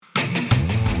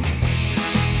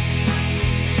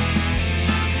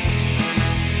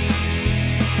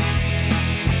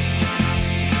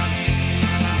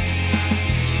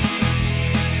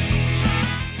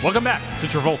Welcome back to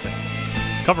Travolting,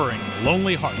 covering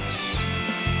Lonely Hearts.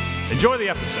 Enjoy the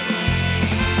episode.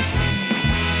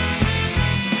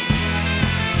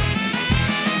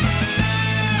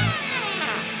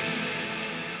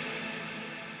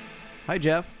 Hi,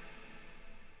 Jeff.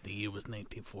 The year was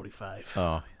 1945.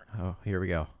 Oh, here we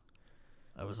go.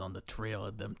 I was on the trail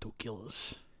of them two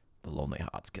killers. The Lonely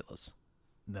Hearts Killers.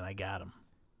 And then I got them.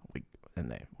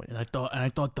 And I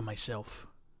thought to myself,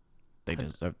 they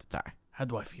deserved to die. how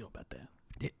do I feel about that?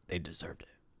 They deserved it.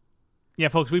 Yeah,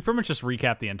 folks, we pretty much just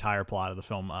recapped the entire plot of the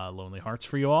film Lonely Hearts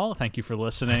for you all. Thank you for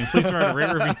listening. Please remember to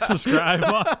rate, review, subscribe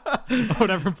on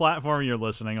whatever platform you're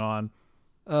listening on.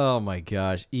 Oh my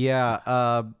gosh.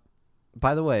 Yeah.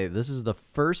 By the way, this is the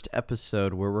first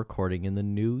episode we're recording in the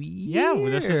new year. Yeah,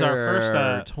 this is our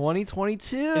first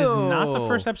 2022. It is not the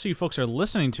first episode you folks are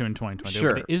listening to in 2022,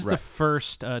 Sure, but it is the right.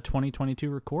 first 2022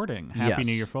 recording. Happy Yes.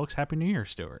 New Year, folks. Happy New Year,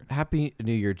 Stuart. Happy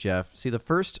New Year, Jeff. See, the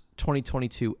first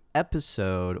 2022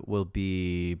 episode will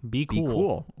be Be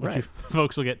cool. Which Right. you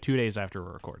folks will get 2 days after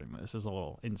we're recording this. Is a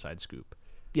little inside scoop.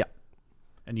 Yeah.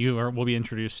 And will be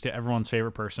introduced to everyone's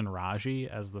favorite person, Raji,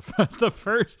 as the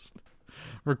first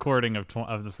recording of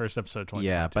the first episode of 2022.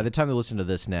 Yeah. By the time they listen to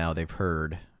this now, they've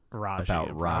heard Raji.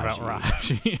 about Raji.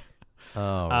 Raji.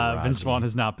 Oh, Vince Raji. Vaughn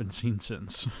has not been seen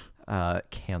since.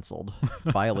 Canceled.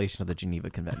 Violation of the Geneva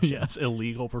Convention. Yes,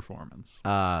 illegal performance.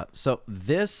 So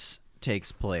this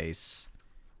takes place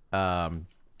after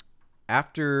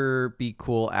Be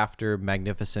Cool, after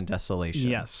Magnificent Desolation.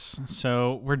 Yes.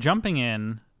 So we're jumping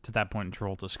in to that point in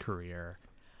Travolta's career,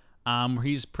 where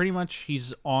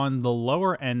he's on the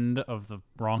lower end of the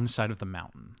wrong side of the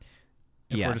mountain.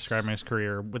 If we're Yes. describing his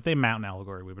career with the mountain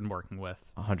allegory we've been working with,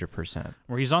 100%.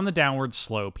 where he's on the downward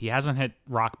slope. He hasn't hit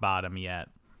rock bottom yet.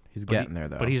 He's getting there,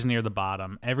 though. But he's near the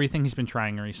bottom. Everything he's been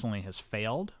trying recently has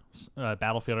failed.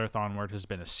 Battlefield Earth Onward has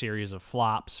been a series of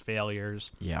flops,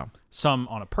 failures. Yeah. Some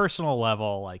on a personal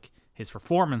level, like his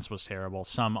performance was terrible.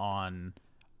 Some on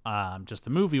just the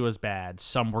movie was bad.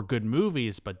 Some were good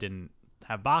movies but didn't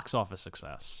have box office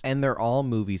success. And they're all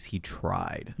movies he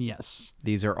tried. Yes.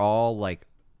 These are all, like,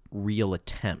 real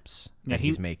attempts Yeah, that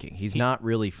he's making. He's not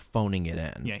really phoning it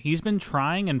in. Yeah, he's been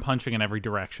trying and punching in every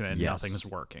direction, and Yes. nothing's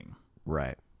working.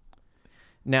 Right.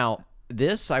 Now,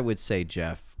 this, I would say,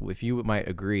 Jeff, if you might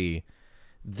agree,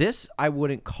 this I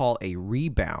wouldn't call a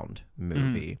rebound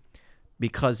movie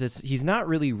because he's not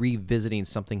really revisiting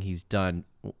something he's done.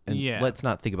 And Yeah. let's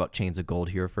not think about Chains of Gold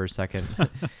here for a second,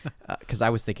 because I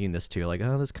was thinking this too, like,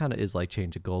 oh, this kind of is like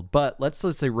Chains of Gold. But let's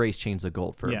erase Chains of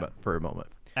Gold for a moment.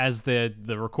 As the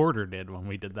recorder did when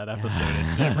we did that episode.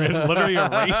 It literally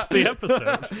erased the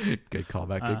episode. Good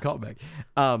callback. Good callback.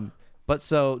 But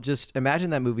so just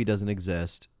imagine that movie doesn't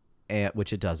exist,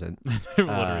 which it doesn't. It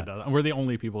literally doesn't. We're the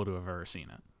only people to have ever seen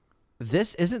it.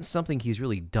 This isn't something he's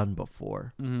really done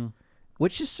before,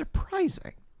 which is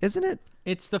surprising, isn't it?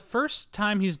 It's the first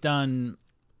time he's done...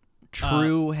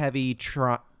 True heavy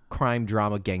crime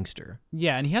drama gangster.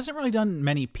 Yeah, and he hasn't really done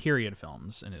many period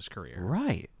films in his career.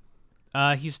 Right.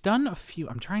 He's done a few.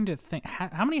 I'm trying to think.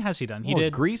 How many has he done? He Well,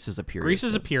 did... Grease is a period. Grease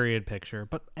is a film. period picture,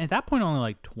 but at that point only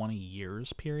like 20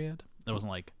 years period. It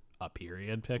wasn't like a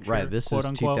period picture. Right. This quote is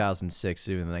unquote. 2006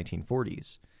 in the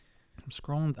 1940s. I'm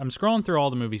scrolling through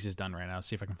all the movies he's done right now to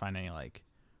see if I can find any like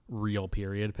real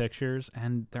period pictures,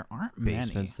 and there aren't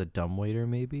Basement's the Dumbwaiter,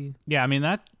 maybe. Yeah, I mean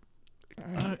that.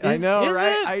 I know, is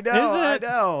right? it? I know. Is I it?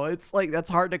 know. It's like that's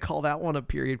hard to call that one a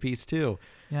period piece too.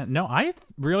 Yeah, no, I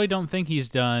really don't think he's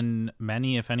done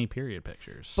many, if any, period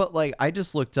pictures. But like, I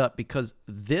just looked up because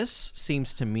this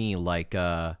seems to me like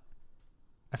I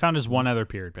found his one other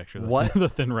period picture. What? The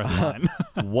Thin Red Line.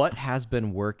 what has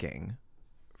been working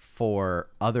for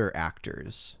other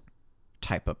actors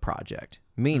type of project.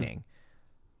 Meaning,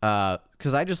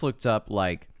 because I just looked up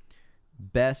like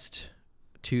best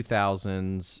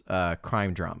 2000s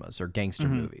crime dramas or gangster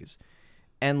movies.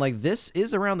 And like this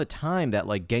is around the time that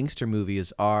like gangster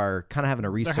movies are kind of having a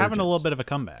resurgence. They're having a little bit of a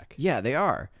comeback. Yeah, they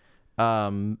are.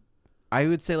 I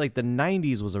would say like the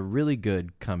 90s was a really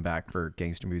good comeback for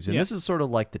gangster movies. And this is sort of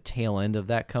like the tail end of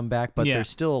that comeback, but there's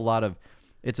still a lot of,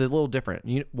 it's a little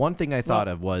different. One thing I thought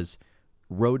of was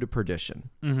Road to Perdition.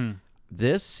 Mm-hmm.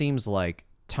 This seems like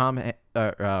John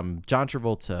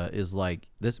Travolta is like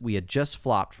this. We had just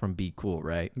flopped from Be Cool,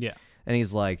 right? Yeah. And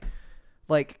he's like,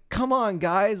 come on,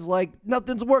 guys, like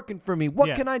nothing's working for me.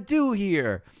 What can I do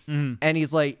here? Mm-hmm. And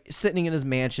he's like sitting in his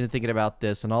mansion thinking about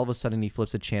this, and all of a sudden he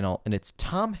flips a channel, and it's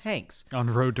Tom Hanks, On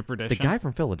Road to Perdition. the guy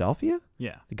from Philadelphia,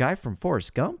 Yeah. the guy from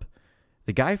Forrest Gump,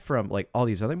 the guy from like all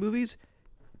these other movies,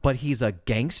 but he's a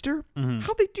gangster.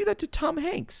 How'd they do that to Tom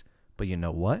Hanks? But you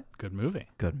know what? Good movie.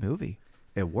 Good movie.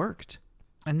 It worked.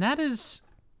 And that is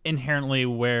inherently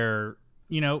where,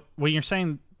 when you're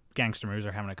saying gangster movies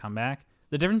are having a comeback,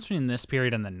 the difference between this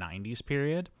period and the 90s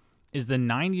period is the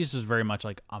 90s is very much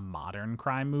like a modern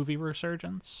crime movie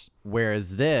resurgence.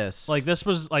 Whereas this... Like, this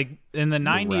was, like, in the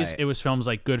 90s, right. It was films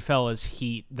like Goodfellas,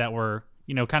 Heat, that were,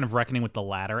 kind of reckoning with the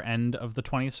latter end of the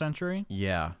 20th century.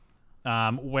 Yeah.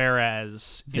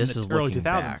 Whereas This in is the early looking 2000s,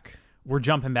 back. we're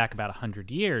jumping back about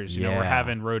 100 years. We're Yeah.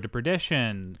 having Road to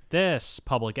Perdition,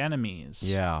 Public Enemies.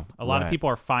 Yeah. A lot of right. people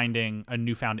are finding a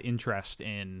newfound interest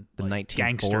in The like,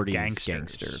 1940s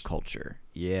gangster culture.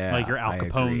 Yeah. like your Al I agree.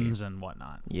 Capones and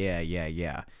whatnot.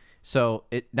 Yeah. So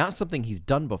not something he's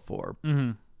done before,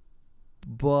 Mm-hmm.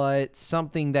 but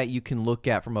something that you can look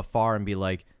at from afar and be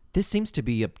like, this seems to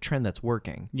be a trend that's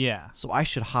working. Yeah. So I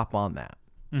should hop on that.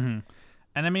 Mm-hmm.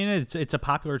 And I mean, it's a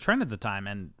popular trend at the time.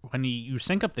 And when you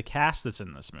sync up the cast that's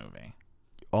in this movie,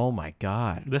 Oh my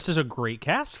God. this is a great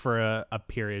cast for a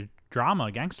period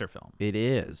drama gangster film. It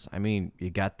is. I mean, you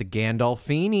got the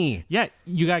Gandolfini. Yeah,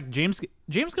 you got James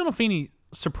Gandolfini.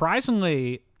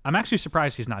 Surprisingly, I'm actually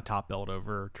surprised he's not top billed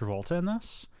over Travolta in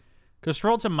this, because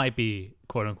Travolta might be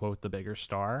quote unquote the bigger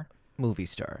star, Movie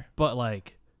star. but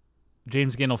like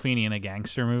James Gandolfini in a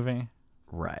gangster movie,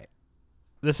 Right.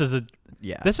 this is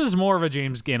Yeah. this is more of a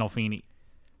James Gandolfini.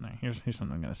 No, here's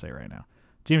something I'm gonna say right now.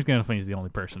 James Gandolfini is the only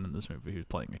person in this movie who's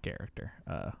playing a character,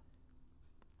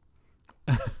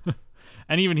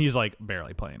 and even he's like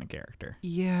barely playing a character.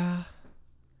 Yeah.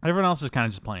 Everyone else is kind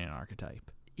of just playing an archetype.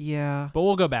 Yeah. But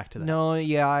we'll go back to that. No,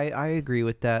 yeah, I agree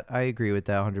with that. I agree with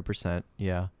that 100%.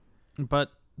 Yeah.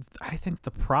 But I think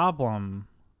the problem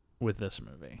with this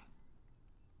movie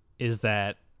is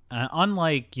that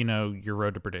unlike, your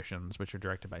Road to Perditions, which are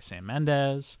directed by Sam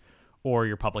Mendes, or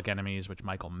your Public Enemies, which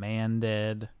Michael Mann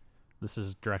did, this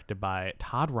is directed by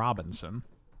Todd Robinson.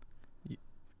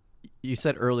 You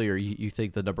said earlier you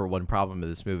think the number one problem of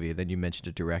this movie, then you mentioned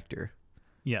a director.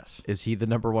 Yes. Is he the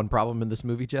number one problem in this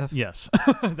movie, Jeff? Yes.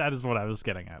 That is what I was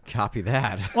getting at. Copy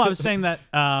that. Well, I was saying that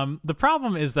the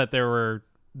problem is that there were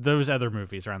those other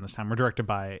movies around this time were directed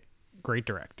by great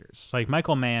directors. Like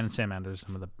Michael Mann and Sam Mendes,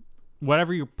 some of the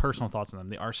whatever your personal thoughts on them,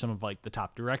 they are some of like the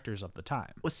top directors of the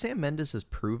time. Was Sam Mendes as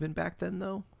proven back then,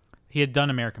 though? He had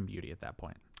done American Beauty at that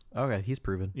point. Okay, he's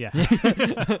proven. Yeah.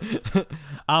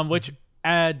 Which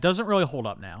doesn't really hold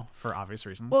up now for obvious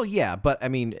reasons. Well, yeah, but I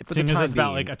mean, for seeing the as time it's about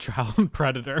being, like a child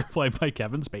predator played by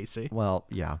Kevin Spacey. well,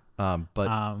 yeah.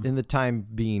 But in the time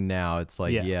being now, it's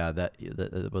like, Yeah. that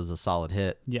it was a solid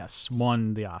hit. Yes,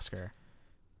 won the Oscar.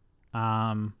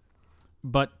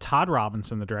 But Todd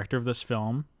Robinson, the director of this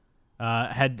film,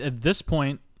 had at this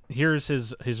point, here's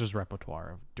his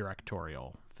repertoire of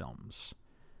directorial films: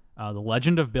 The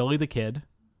Legend of Billy the Kid,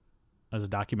 as a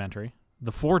documentary;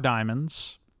 The Four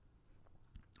Diamonds;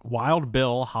 Wild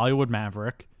Bill, Hollywood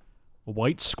Maverick;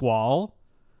 White Squall;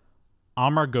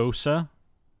 Amargosa;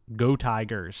 Go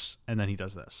Tigers, and then he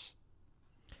does this.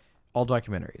 All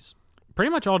documentaries.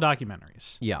 Pretty much all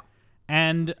documentaries. Yeah.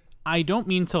 And I don't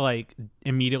mean to like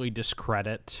immediately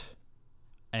discredit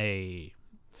a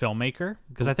filmmaker,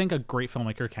 because I think a great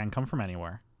filmmaker can come from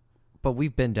anywhere. But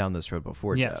we've been down this road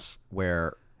before, Yes. Jeff,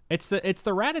 where It's the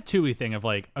Ratatouille thing of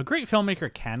like a great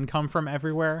filmmaker can come from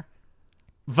everywhere,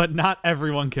 but not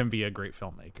everyone can be a great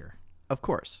filmmaker. of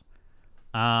course.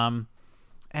 And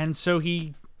so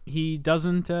he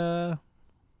doesn't he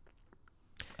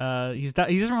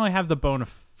doesn't really have the bona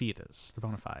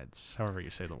fides, however you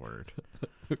say the word.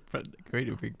 Great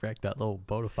to bring back that little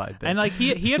bona fide thing. And like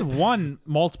he had won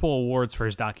multiple awards for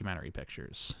his documentary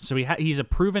pictures, so he's a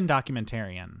proven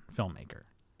documentarian filmmaker.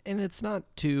 And it's not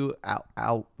too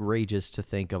outrageous to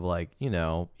think of like,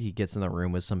 he gets in the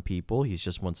room with some people. He's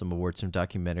just won some awards from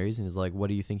documentaries, and he's like, "What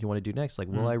do you think you want to do next?" Like,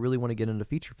 well, I really want to get into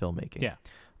feature filmmaking. Yeah.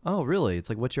 Oh, really? It's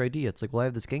like, what's your idea? It's like, well, I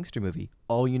have this gangster movie.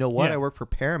 Oh, you know what? Yeah. I work for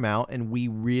Paramount, and we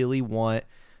really want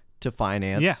to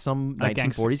finance some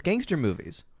 1940s gangster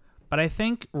movies. But I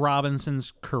think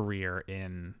Robinson's career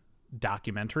in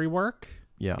documentary work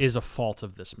Yeah. is a fault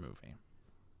of this movie.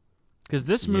 Because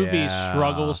this movie Yeah.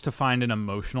 struggles to find an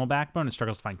emotional backbone. It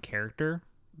struggles to find character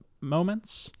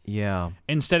moments. Yeah.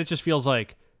 Instead, it just feels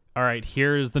like, all right,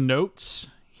 here's the notes.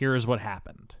 Here is what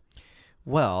happened.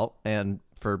 Well, and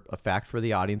for a fact for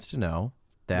the audience to know,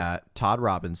 that Todd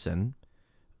Robinson,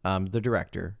 the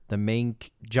director,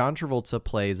 John Travolta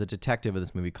plays a detective in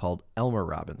this movie called Elmer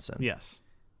Robinson. Yes.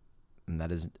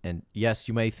 And yes,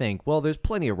 you may think, well, there's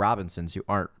plenty of Robinsons who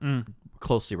aren't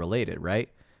closely related, right?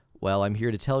 Well, I'm here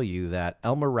to tell you that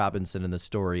Elmer Robinson in the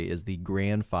story is the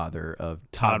grandfather of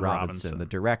Todd Robinson, the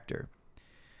director,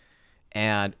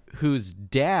 and whose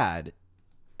dad,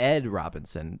 Ed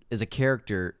Robinson, is a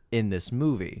character in this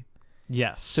movie.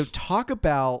 Yes. So talk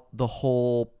about the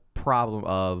whole problem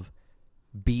of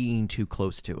being too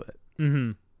close to it.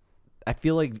 Mm-hmm. I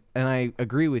feel like, and I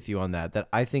agree with you on that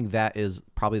I think that is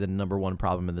probably the number one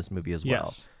problem in this movie as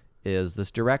well, Yes. is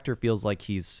this director feels like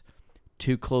he's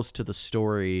too close to the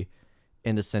story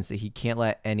in the sense that he can't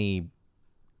let any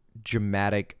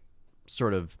dramatic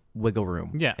sort of wiggle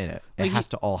room in it. It has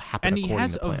to all happen and according he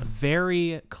has to plan. a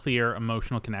very clear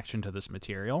emotional connection to this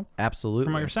material. Absolutely.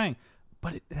 From what you're saying.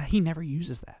 But he never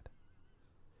uses that.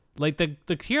 Like,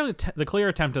 the clear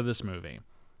attempt of this movie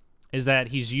is that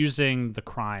he's using the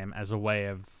crime as a way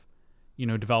of,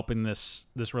 developing this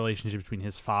relationship between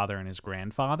his father and his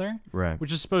grandfather. Right.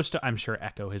 Which is supposed to, I'm sure,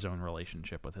 echo his own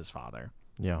relationship with his father.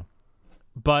 Yeah.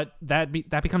 But that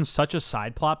becomes such a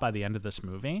side plot by the end of this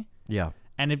movie. Yeah.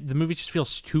 And the movie just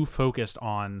feels too focused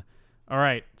on, all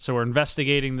right, so we're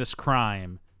investigating this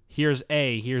crime. Here's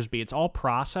A, here's B. It's all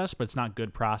process, but it's not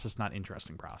good process, not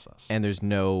interesting process. And there's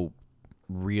no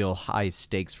real high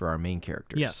stakes for our main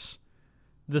characters. Yes.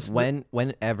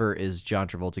 Whenever is John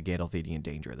Travolta Gandolfini in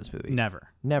danger in this movie? Never.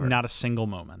 Not a single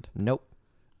moment. Nope.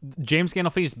 James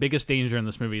Gandolfini's biggest danger in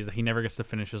this movie is that he never gets to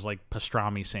finish his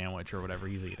pastrami sandwich or whatever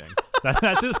he's eating.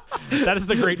 That is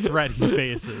the great threat he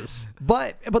faces.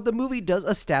 But the movie does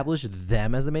establish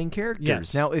them as the main characters.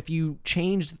 Yes. Now, if you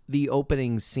change the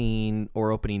opening scene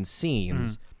or opening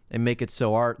scenes and make it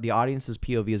so the audience's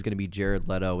POV is going to be Jared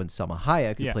Leto and Selma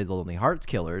Hayek, who play the Lonely Hearts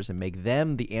Killers, and make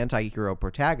them the anti-hero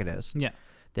protagonist,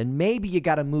 then maybe you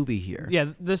got a movie here.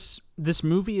 Yeah, this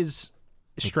movie is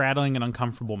straddling an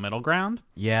uncomfortable middle ground.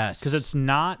 Yes. Because it's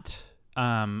not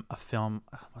a film,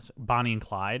 Bonnie and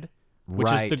Clyde,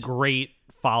 which is the great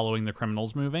following the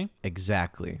criminals movie.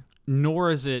 Exactly.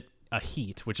 Nor is it a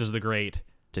Heat, which is the great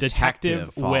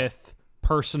detective with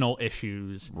personal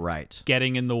issues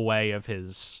getting in the way of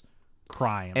his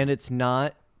crime. And it's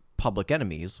not Public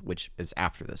Enemies, which is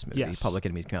after this movie. Yes. Public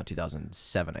Enemies came out in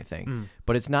 2007, I think.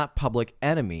 But it's not Public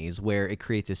Enemies where it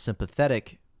creates a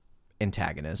sympathetic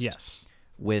antagonist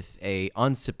with a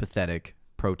unsympathetic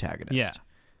protagonist.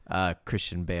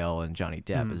 Christian Bale and Johnny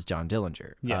Depp as John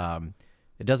Dillinger.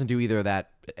 It doesn't do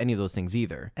any of those things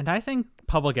either. And I think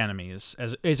Public Enemies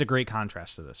is a great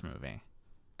contrast to this movie.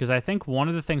 Because I think one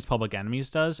of the things Public Enemies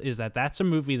does is that's a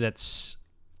movie that's...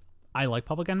 I like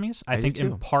Public Enemies. I think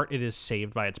in part it is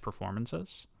saved by its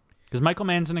performances. Because Michael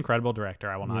Mann's an incredible director.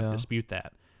 I will not dispute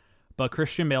that. But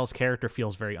Christian Bale's character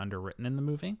feels very underwritten in the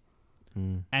movie.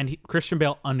 And Christian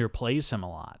Bale underplays him a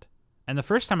lot. And the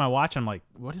first time I watch him, I'm like,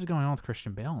 what is going on with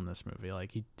Christian Bale in this movie?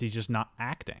 Like, he's just not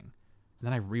acting. And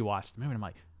then I rewatched the movie, and I'm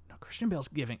like, no, Christian Bale's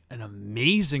giving an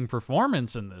amazing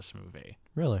performance in this movie.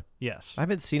 Really? Yes. I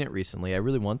haven't seen it recently. I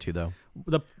really want to, though.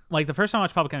 The first time I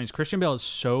watched Public Enemies, Christian Bale is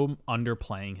so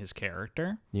underplaying his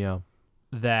character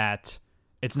that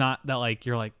it's not that,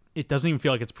 you're like, it doesn't even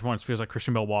feel like it's a performance. It feels like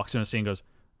Christian Bale walks in a scene and goes,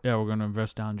 yeah, we're going to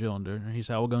invest Don Dillinger. And he's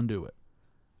how we're going to do it.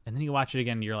 And then you watch it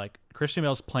again, and you're like, Christian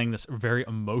Bale's playing this very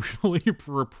emotionally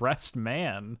repressed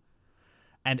man.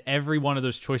 And every one of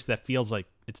those choices that feels like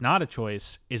it's not a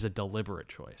choice is a deliberate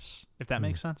choice. If that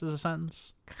makes sense as a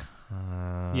sentence.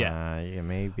 Yeah,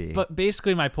 maybe. But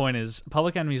basically my point is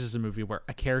Public Enemies is a movie where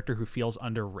a character who feels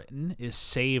underwritten is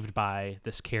saved by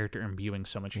this character imbuing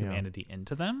so much humanity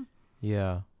into them.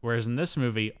 Yeah. Whereas in this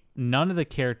movie, none of the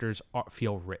characters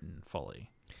feel written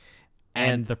fully.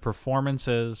 And the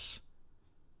performances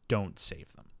don't save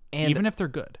them, even if they're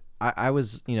good. I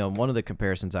was, one of the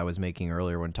comparisons I was making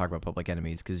earlier when talking about Public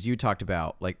Enemies, because you talked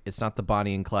about, it's not the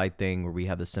Bonnie and Clyde thing where we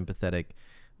have the sympathetic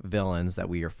villains that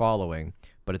we are following,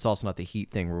 but it's also not the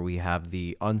Heat thing where we have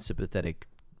the unsympathetic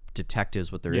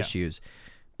detectives with their issues.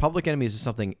 Public Enemies is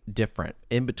something different,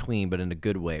 in between, but in a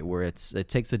good way, where it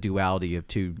takes the duality of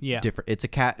two different... It's a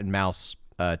cat and mouse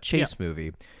chase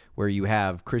movie where you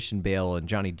have Christian Bale and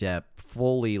Johnny Depp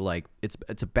fully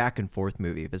it's a back and forth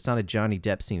movie. If it's not a Johnny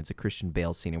Depp scene, it's a Christian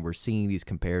Bale scene, and we're seeing these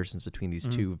comparisons between these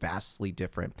two vastly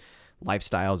different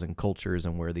lifestyles and cultures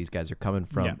and where these guys are coming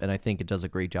from. And I think it does a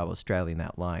great job of straddling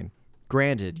that line.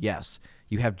 Granted, yes,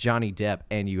 you have Johnny Depp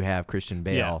and you have Christian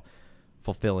Bale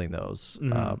fulfilling those,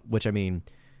 which, I mean,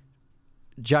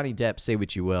 Johnny Depp, say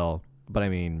what you will, but I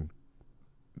mean,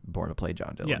 born to play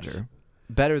John Dillinger. Yes.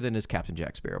 Better than his Captain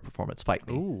Jack Sparrow performance. Fight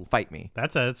me. Ooh. Fight me.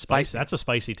 That's a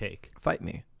spicy take. Fight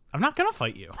me. I'm not gonna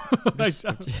fight you. That's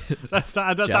not.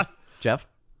 Jeff,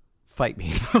 fight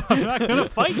me. I'm not gonna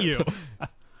fight you.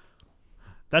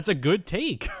 That's a good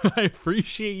take. I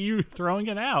appreciate you throwing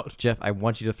it out. Jeff, I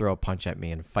want you to throw a punch at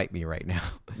me and fight me right now.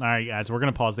 All right, guys, we're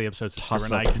gonna pause the episode so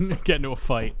Stuart and I can get into a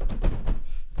fight.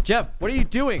 Jeff, what are you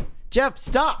doing? Jeff,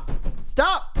 stop!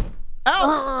 Stop!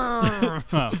 Ow!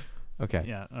 Oh. Okay.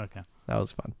 Yeah. Okay. That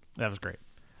was fun. That was great.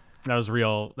 That was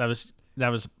real. That was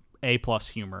A+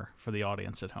 humor for the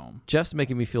audience at home. Jeff's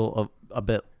making me feel a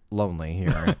bit lonely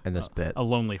here in this bit. A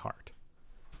lonely heart.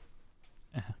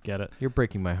 Get it? You're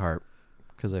breaking my heart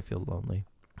because I feel lonely.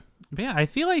 But yeah, I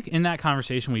feel like in that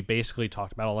conversation, we basically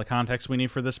talked about all the context we need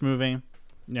for this movie.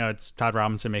 It's Todd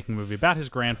Robinson making a movie about his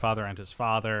grandfather and his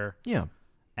father. Yeah.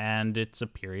 And it's a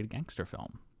period gangster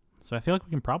film. So I feel like we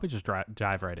can probably just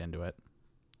dive right into it.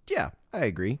 Yeah, I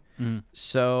agree. Mm-hmm.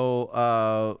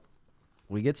 So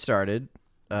we get started.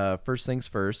 First things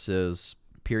first is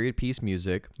period piece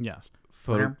music. Yes.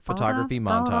 Photography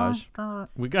montage.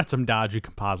 We got some dodgy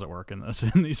composite work in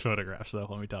these photographs, though.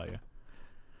 Let me tell you,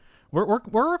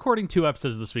 we're recording 2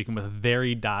 episodes this weekend with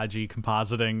very dodgy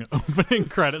compositing opening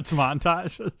credits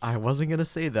montages. I wasn't gonna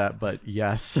say that, but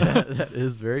yes, that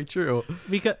is very true.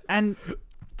 And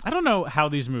I don't know how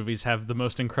these movies have the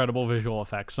most incredible visual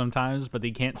effects sometimes, but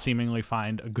they can't seemingly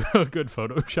find a good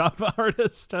Photoshop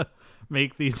artist to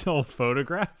make these old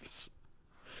photographs.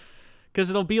 Because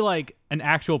it'll be like an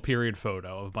actual period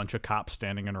photo of a bunch of cops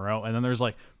standing in a row, and then there's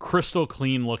like crystal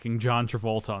clean looking John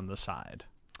Travolta on the side.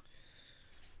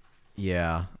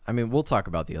 Yeah. I mean, we'll talk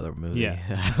about the other movie.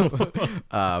 Yeah.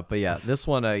 But yeah, this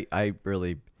one I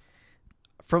really...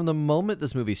 From the moment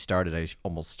this movie started, I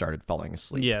almost started falling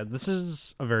asleep. Yeah, this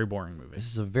is a very boring movie. This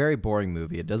is a very boring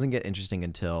movie. It doesn't get interesting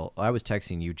until... I was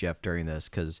texting you, Jeff, during this,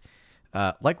 because...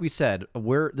 like we said,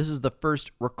 this is the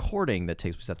first recording that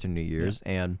takes place after New Year's,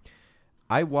 and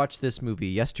I watched this movie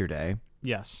yesterday.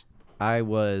 Yes. I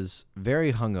was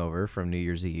very hungover from New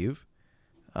Year's Eve.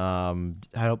 I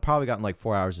had probably gotten like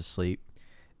 4 hours of sleep,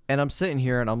 and I'm sitting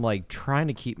here and I'm like trying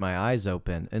to keep my eyes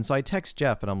open, and so I text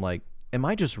Jeff and I'm like, am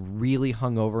I just really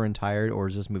hungover and tired, or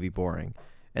is this movie boring?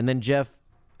 And then Jeff,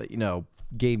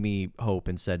 gave me hope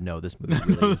and said, no, this movie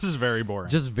really this is very boring.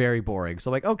 Just very boring.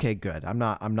 So like, okay, good. I'm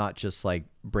not just like,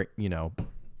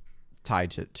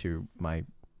 tied to my,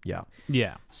 yeah.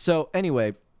 Yeah. So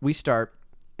anyway, we start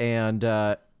and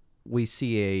we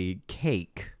see a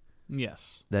cake.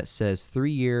 Yes. That says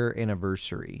 3-year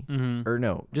anniversary. Mm-hmm. Or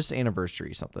no, just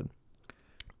anniversary something.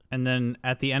 And then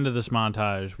at the end of this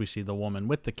montage, we see the woman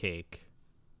with the cake,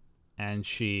 and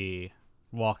she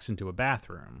walks into a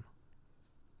bathroom.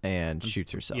 And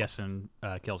shoots herself. Yes, and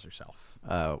kills herself.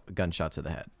 Gunshot to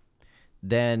the head.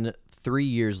 Then 3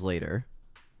 years later.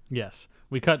 Yes.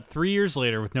 We cut 3 years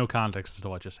later with no context as to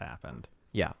what just happened.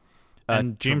 Yeah.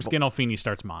 And James Gandolfini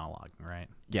starts monologuing, right?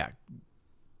 Yeah.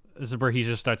 This is where he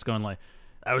just starts going like,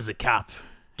 I was a cop.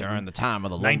 During the time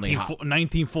of the Lonely Hearts.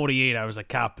 1948, I was a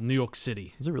cop in New York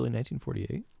City. Is it really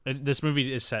 1948? This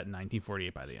movie is set in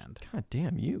 1948 by the end. God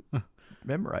damn, you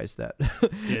memorized that.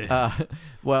 Yeah.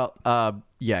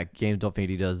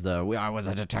 Gandolfini does I was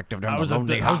a detective during the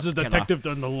Lonely Hearts. I was a detective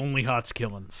during the Lonely Hearts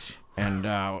killings. And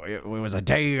it was a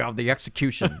day of the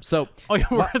execution. So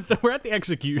we're at the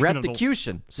execution. We're at the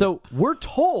execution. So we're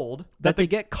told that they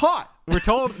get caught. We're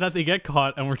told that they get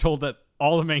caught, and we're told that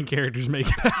all the main characters make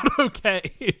it out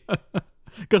okay.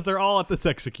 Because they're all at this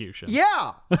execution.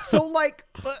 Yeah. So like,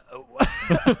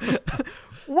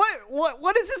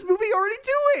 what is this movie already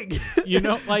doing?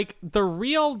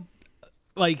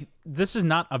 This is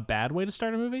not a bad way to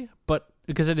start a movie, but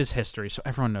because it is history, so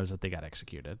everyone knows that they got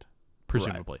executed,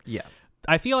 presumably. Right. Yeah.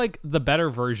 I feel like the better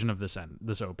version of this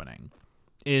opening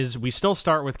is we still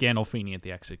start with Gandolfini at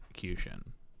the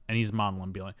execution, and he's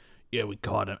monologuing, being like, yeah, we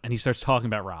caught him. And he starts talking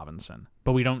about Robinson,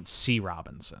 but we don't see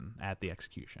Robinson at the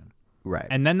execution. Right.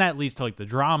 And then that leads to like the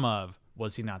drama of,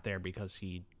 was he not there because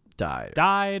he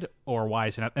died, or why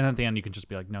is he not? And at the end, you can just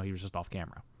be like, no, he was just off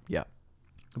camera. Yeah.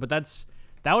 But that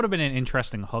would have been an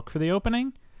interesting hook for the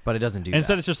opening. But it doesn't do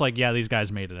Instead, that. it's just like, yeah, these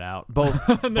guys made it out. Both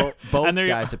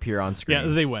guys appear on screen.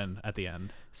 Yeah, they win at the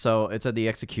end. So it's at the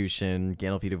execution,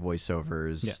 Gandolfini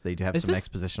voiceovers. Yeah. They do have some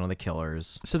exposition on the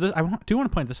killers. So I do want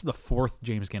to point, this is the 4th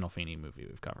James Gandolfini movie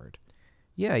we've covered.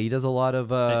 Yeah, he does a lot of...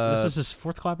 this is his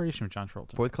 4th collaboration with John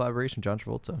Travolta. 4th collaboration with John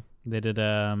Travolta. They did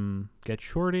Get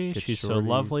Shorty, She's So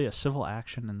Lovely, a civil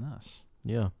action in this.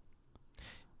 Yeah.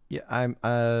 Yeah,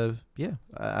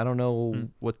 I don't know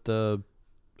what the...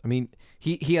 I mean,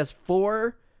 he has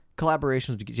 4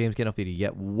 collaborations with James Gandolfini,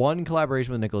 yet 1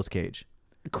 collaboration with Nicolas Cage.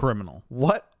 Criminal.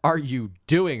 What are you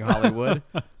doing, Hollywood?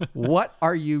 What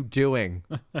are you doing?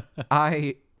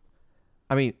 I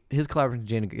mean, his collaborations with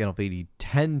James Gandolfini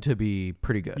tend to be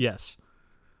pretty good. Yes.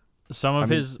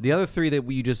 The other 3 that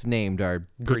we just named are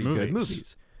pretty good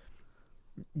movies.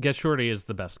 Get Shorty is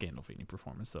the best Gandolfini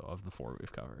performance, though, of the 4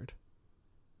 we've covered.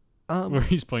 Where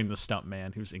he's playing the stunt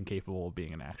man who's incapable of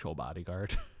being an actual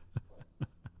bodyguard.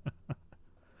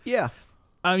 Yeah.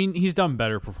 I mean, he's done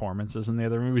better performances in the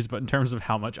other movies, but in terms of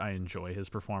how much I enjoy his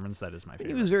performance, that is my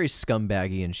favorite. He was very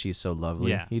scumbaggy and She's So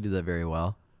Lovely. Yeah. He did that very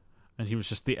well. And he was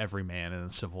just the everyman in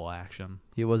civil action.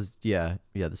 He was, the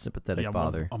sympathetic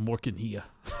father. I'm working here.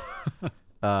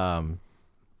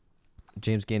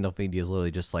 James Gandolfini is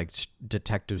literally just like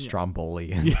Detective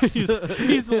Stromboli.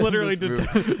 He's literally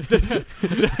detective.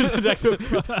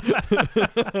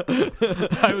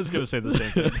 I was going to say the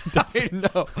same thing.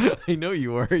 I know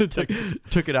you were.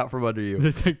 Took it out from under you.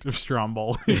 Detective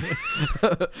Stromboli.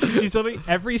 He's literally,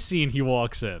 every scene he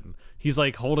walks in, he's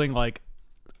like holding like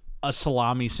a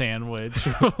salami sandwich.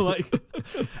 Like,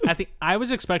 I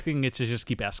was expecting it to just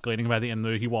keep escalating. By the end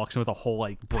of it, he walks in with a whole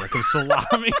like brick of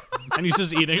salami, and he's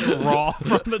just eating it raw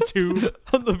from the tube.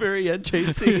 On the very end,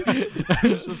 chase scene,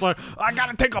 he's just like, I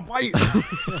gotta take a bite.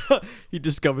 He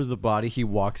discovers the body. He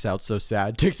walks out so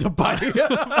sad, takes a bite.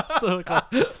 So,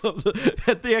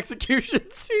 at the execution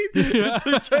scene, it's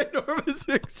a ginormous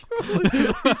picture.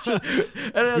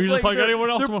 And it's he's just like anyone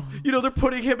else. They're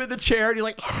putting him in the chair, and he's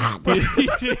like.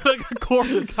 Like a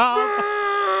corn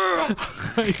cob.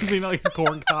 He's eating like a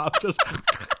corn cob. Just.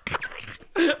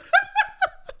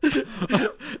 It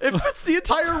fits the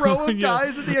entire row of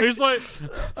guys in the.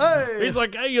 He's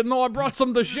like, hey, you know, I brought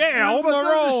some to share on my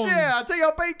own. I take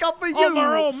a bake up for you. On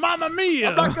my own, Mamma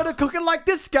Mia. I'm not gonna cook it like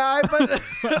this guy, but.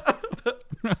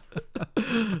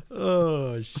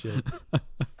 Oh shit.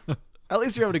 At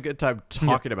least you're having a good time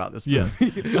talking about this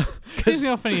movie. Yes. James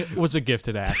Gandolfini was a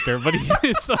gifted actor, but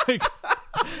he's like,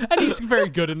 and he's very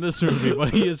good in this movie,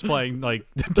 but he is playing like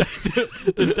Detective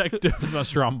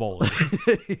Stromboli.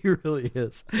 He really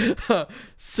is.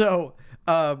 So,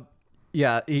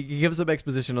 he gives some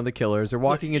exposition on the killers. They're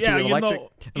walking into an electric.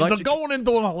 They're going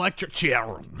into an electric chair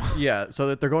room. Yeah, so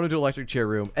that they're going into an electric chair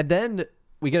room, and then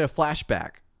we get a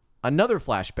flashback, another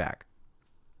flashback.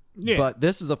 Yeah. But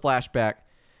this is a flashback.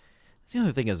 The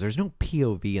other thing is, there's no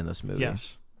POV in this movie.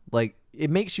 Yes. Like, it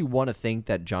makes you want to think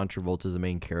that John Travolta is the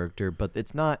main character, but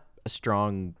it's not a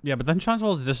strong. Yeah, but then John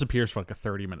Travolta disappears for like a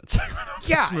 30-minute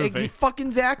segment. Fucking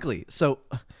exactly. So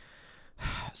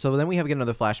then we have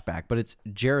another flashback, but it's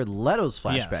Jared Leto's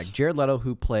flashback. Yes. Jared Leto,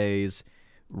 who plays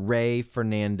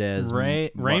Raymond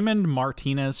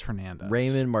Martinez Fernandez.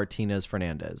 Raymond Martinez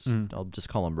Fernandez. I'll just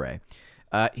call him Ray.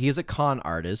 He is a con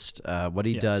artist. What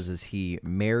he does is he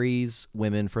marries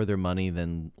women for their money,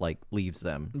 then like leaves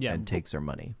them and takes their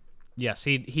mone. Yes,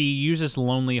 he uses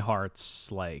Lonely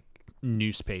Hearts like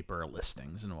newspaper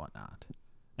listings and whatnot,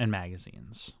 and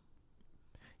magazines.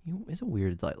 It's a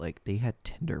weird like they had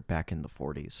Tinder back in the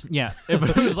 40s. Yeah, but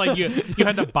it was like you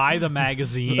had to buy the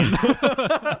magazine. You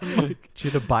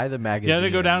had to buy the magazine. You had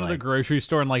to go down to the grocery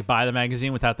store and like buy the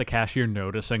magazine without the cashier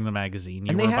noticing the magazine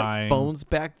you were buying. And they had phones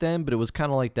back then, but it was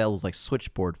kind of like that. It was like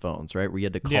switchboard phones, right? Where you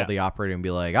had to call the operator and be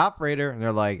like, "Operator," and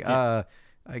they're like,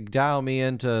 "Dial me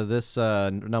into this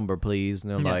number, please."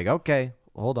 And they're like, "Okay."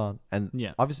 Hold on. And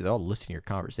obviously they're all listening to your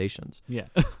conversations. Yeah.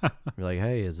 You're like,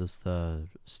 hey, is this the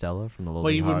Stella from the Lonely Hearts?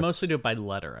 Well, you would mostly do it by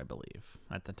letter, I believe,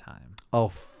 at the time. Oh,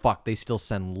 fuck. They still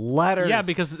send letters. Yeah,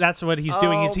 because that's what he's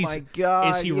doing. Oh, my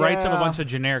God. He writes up a bunch of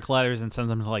generic letters and sends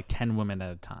them to like 10 women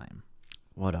at a time.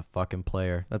 What a fucking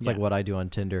player. That's like what I do on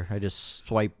Tinder. I just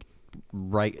swipe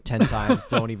right 10 times.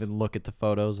 Don't even look at the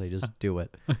photos. I just do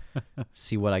it.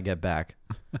 See what I get back.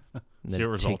 And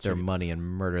then take their money and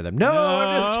murder them. No,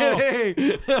 I'm just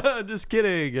kidding. I'm just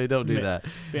kidding. I don't do that.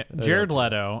 Yeah. Jared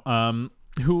Leto,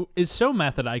 who is so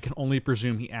method, I can only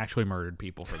presume he actually murdered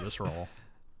people for this role.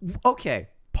 Okay,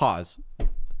 pause.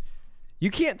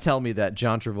 You can't tell me that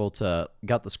John Travolta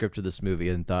got the script of this movie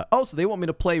and thought, oh, so they want me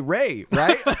to play Ray,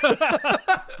 right?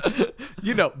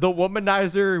 You know, the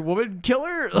womanizer, woman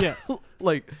killer? Yeah.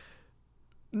 Like,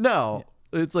 no. Yeah.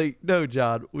 It's like, no,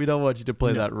 John, we don't want you to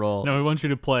play that role. No, we want you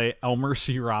to play Elmer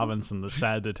C. Robinson, the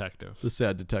sad detective. The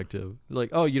sad detective.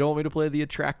 Like, oh, you don't want me to play the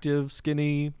attractive,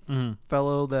 skinny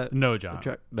fellow that... No, John.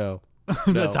 No.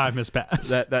 The time has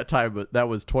passed. That time, that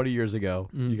was 20 years ago.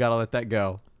 You got to let that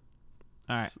go.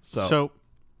 All right. So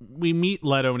we meet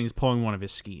Leto and he's pulling one of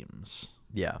his schemes.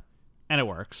 Yeah. And it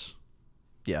works.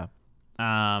 Yeah.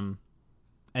 And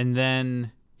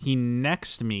then he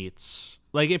next meets...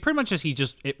 Like, it pretty much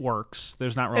just, it works.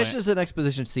 There's not really... It's just an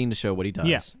exposition scene to show what he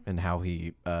does and how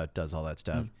he does all that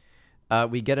stuff.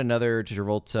 We get another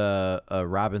Travolta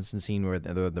Robinson scene where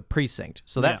they're in the precinct.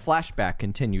 So that flashback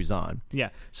continues on. Yeah.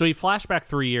 So we flash back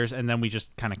 3 years, and then we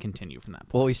just kind of continue from that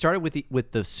point. Well, we started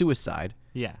with the suicide.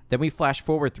 Yeah. Then we flash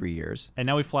forward 3 years. And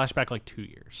now we flash back like 2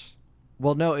 years.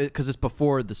 Well, no, because it's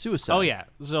before the suicide. Oh, yeah.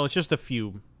 So it's just a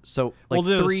few... So, like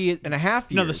 3.5 years.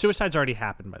 No, the suicide's already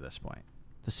happened by this point.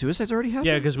 The suicide's already happened?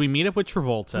 Yeah, because we meet up with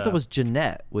Travolta. I thought that was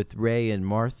Jeanette with Ray and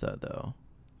Martha, though.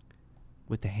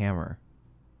 with the hammer.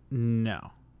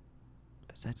 No.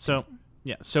 Is that So different?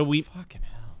 yeah. So we Fucking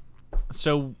hell.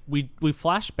 so we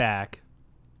flash back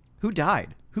Who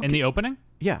died? Who? in the opening.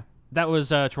 Yeah. That was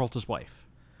Travolta's wife.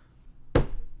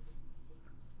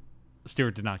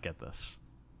 Stewart did not get this.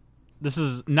 This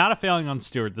is not a failing on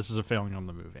Stewart. This is a failing on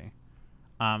the movie.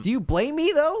 Do you blame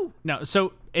me though? No,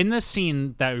 so in this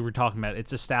scene that we were talking about,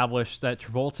 it's established that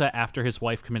Travolta, after his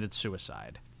wife committed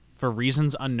suicide, for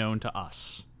reasons unknown to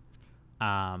us,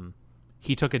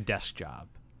 he took a desk job.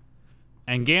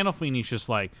 And Gandolfini's just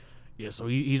like, yeah, so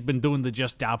he's been doing the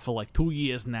just job for like 2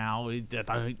 years now,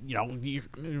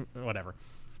 whatever.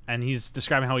 And he's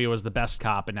describing how he was the best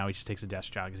cop, and now he just takes a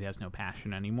desk job because he has no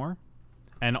passion anymore.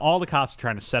 And all the cops are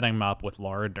trying to set him up with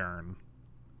Laura Dern,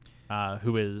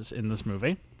 who is in this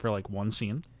movie for like one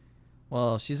scene.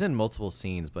 Well, she's in multiple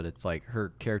scenes, but it's like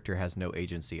her character has no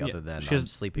agency other than she has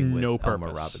sleeping with no Elmer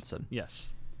purpose. Robinson. Yes.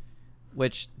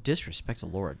 Which disrespects to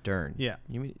Laura Dern. Yeah.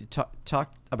 You mean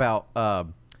talk about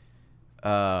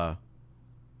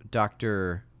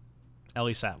Dr.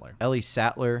 Ellie Sattler. Ellie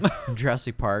Sattler from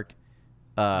Jurassic Park.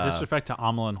 Disrespect to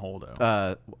Amelin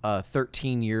Holdo.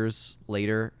 13 years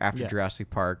later, after Yeah. Jurassic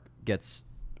Park, gets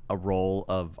a role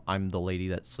of I'm the lady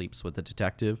that sleeps with the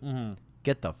detective. Mm-hmm.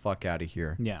 Get the fuck out of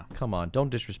here. Yeah. Come on, don't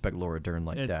disrespect Laura Dern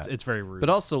like that. It's very rude. But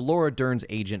also, Laura Dern's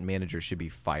agent manager should be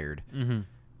fired. Mm-hmm.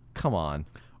 Come on.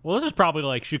 Well, this is probably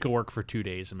like she could work for 2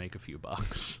 days and make a few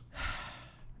bucks.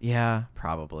 Yeah,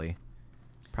 probably.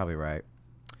 Probably right.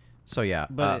 So, yeah.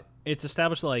 But it's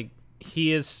established like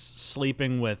he is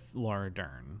sleeping with Laura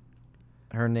Dern.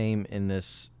 her name in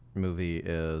this movie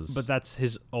is... But that's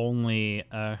his only...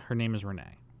 her name is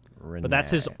Renee. Renee. But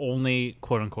that's his only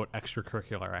quote-unquote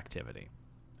extracurricular activity.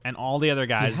 And all the other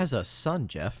guys... He has a son,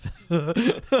 Jeff.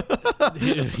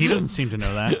 he doesn't seem to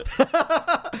know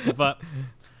that.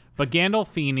 But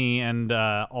Gandolfini and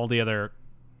all the other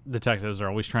detectives are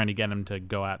always trying to get him to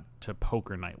go out to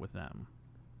poker night with them.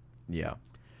 Yeah.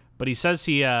 But he says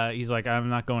he's like, I'm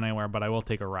not going anywhere, but I will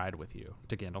take a ride with you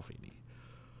to Gandolfini.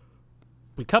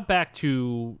 We cut back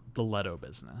to the Leto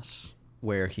business.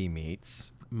 Where he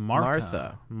meets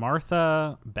Martha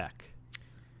Beck.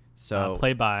 So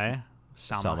played by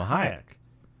Salma Hayek.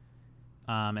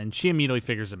 And she immediately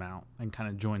figures him out and kind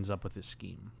of joins up with his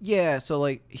scheme. yeah, so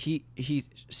like he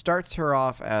starts her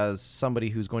off as somebody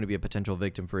who's going to be a potential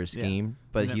victim for his scheme,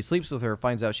 but he sleeps with her,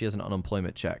 finds out she has an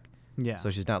unemployment check. Yeah. So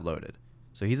she's not loaded.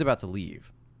 So he's about to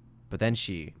leave. But then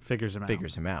she figures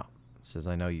him out. Says,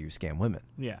 I know you scam women.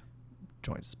 Yeah.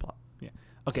 Joins his plot. Yeah.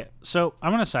 Okay, so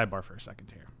I'm going to sidebar for a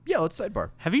second here. Yeah, let's sidebar.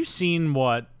 Have you seen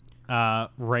what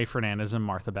Ray Fernandez and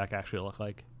Martha Beck actually look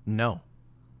like? No.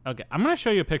 Okay, I'm going to show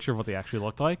you a picture of what they actually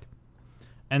looked like.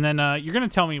 And then you're going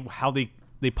to tell me how they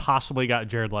possibly got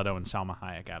Jared Leto and Salma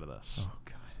Hayek out of this. Oh,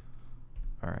 God.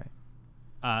 All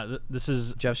right. This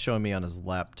is Jeff's showing me on his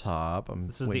laptop.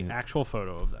 This is the actual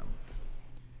photo of them.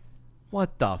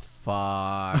 What the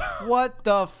fuck? What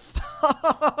the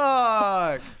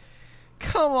fuck?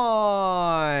 Come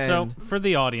on. So, for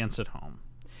the audience at home,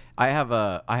 I have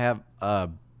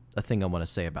a thing I want to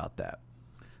say about that.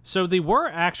 So they were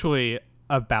actually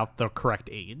about the correct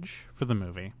age for the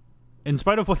movie. In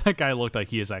spite of what that guy looked like,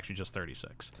 he is actually just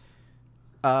 36.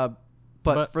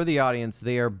 But for the audience,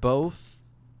 they are both,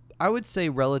 I would say,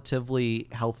 relatively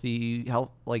healthy,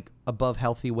 like above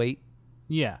healthy weight.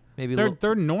 Yeah, Maybe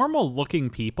they're normal looking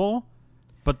people,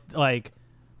 but like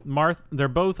they're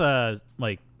both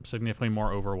like significantly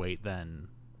more overweight than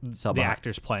the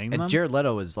actors playing them. And Jared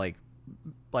Leto is like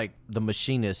the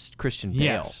machinist Christian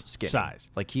Bale skinny. Size.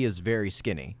 Like he is very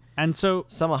skinny. And so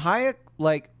Salma Hayek,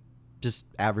 like just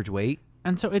average weight.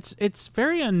 And so it's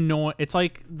very annoying. It's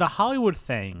like the Hollywood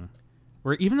thing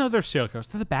where even though they're serial killers,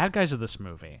 they're the bad guys of this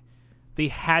movie. They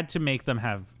had to make them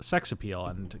have sex appeal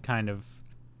and kind of,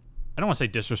 I don't want to say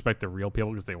disrespect the real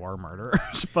people because they were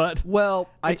murderers, but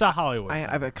it's a Hollywood thing.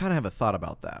 I kind of have a thought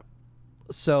about that.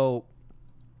 So,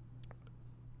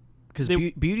 because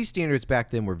beauty standards back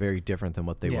then were very different than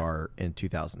what they are in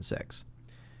 2006.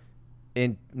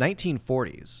 In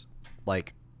 1940s,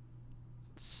 like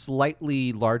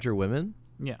slightly larger women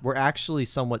were actually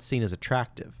somewhat seen as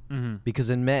attractive because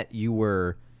in Met you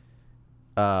were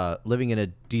living in a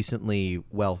decently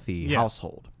wealthy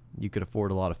household. You could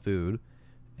afford a lot of food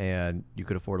and you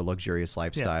could afford a luxurious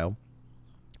lifestyle.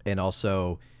 And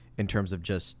also in terms of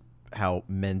just how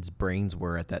men's brains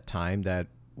were at that time, that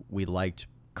we liked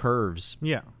curves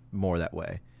more that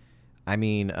way. I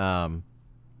mean,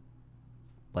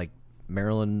 like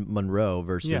Marilyn Monroe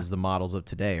versus the models of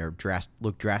today are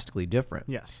look drastically different.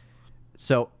 Yes.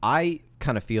 So I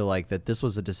kind of feel like that this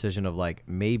was a decision of like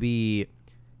maybe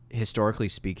historically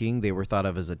speaking, they were thought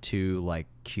of as a two like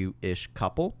cute-ish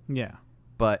couple. Yeah.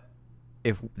 But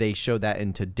if they showed that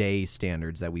in today's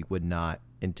standards, that we would not.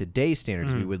 In today's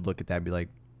standards, we would look at that and be like,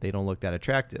 they don't look that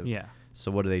attractive. Yeah.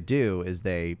 So what do? Is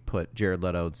they put Jared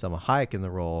Leto and Selma Hayek in the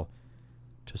role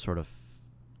to sort of.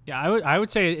 Yeah, I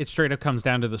would say it straight up comes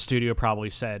down to the studio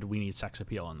probably said we need sex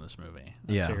appeal in this movie.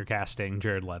 Yeah. So you're casting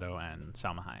Jared Leto and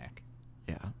Salma Hayek.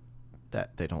 Yeah.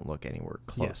 That they don't look anywhere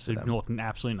close Yeah, to them. they look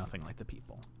absolutely nothing like the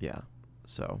people. Yeah.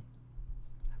 So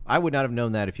I would not have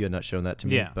known that if you had not shown that to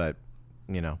me. Yeah. But,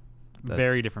 you know.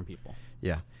 Very different people.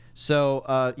 Yeah.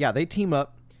 So, they team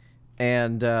up.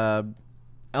 And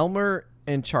Elmer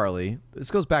and Charlie, this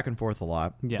goes back and forth a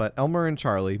lot. Yeah. But Elmer and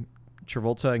Charlie,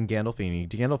 Travolta and Gandolfini.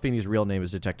 Gandolfini's real name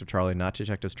is Detective Charlie, not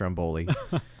Detective Stromboli.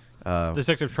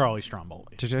 Detective Charlie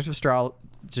Stromboli. Detective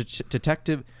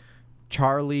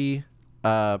Charlie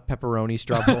Pepperoni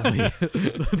Stromboli.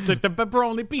 The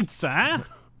pepperoni pizza,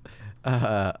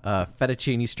 huh?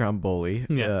 Fettuccine Stromboli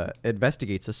Yeah.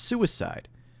 investigates a suicide.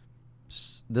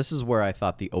 This is where I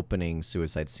thought the opening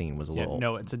suicide scene was a little.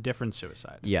 No, it's a different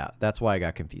suicide. Yeah, that's why I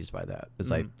got confused by that, as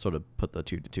I sort of put the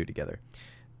two together.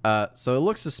 So it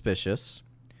looks suspicious.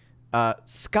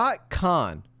 Scott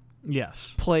Conn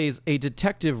Yes. plays a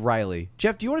Detective Riley.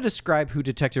 Jeff, do you want to describe who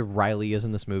Detective Riley is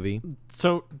in this movie?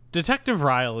 So Detective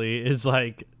Riley is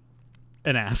like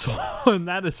an asshole, and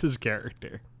that is his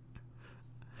character.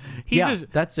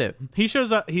 That's it. He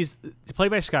shows up. He's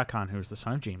played by Scott Conn, who's the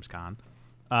son of James Conn,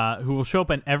 who will show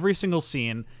up in every single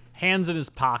scene, hands in his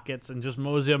pockets, and just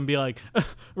mosey up and be like,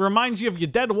 "Reminds you of your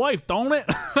dead wife, don't it?"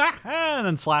 And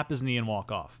then slap his knee and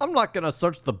walk off. I'm not going to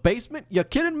search the basement. You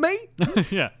kidding me?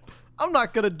 Yeah. I'm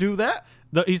not going to do that.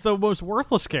 He's the most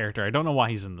worthless character. I don't know why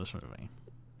he's in this movie.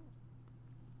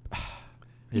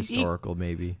 Historical,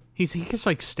 maybe. He just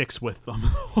like sticks with them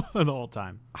the whole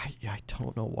time. I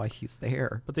don't know why he's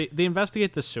there. But they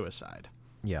investigate the suicide.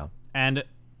 Yeah. And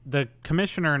the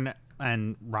commissioner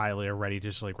and Riley are ready to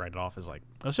just like write it off as like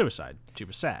a suicide. She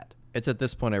was sad. It's at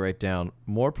this point I write down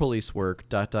more police work, ...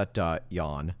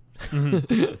 yawn.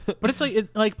 But it's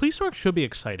like police work should be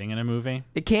exciting in a movie.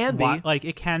 It can be. Like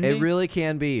it can be. It really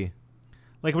can be.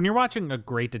 Like when you're watching a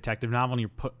great detective novel and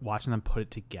you're watching them put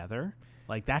it together,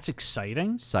 like that's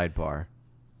exciting. Sidebar.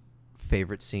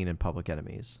 Favorite scene in Public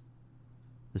Enemies.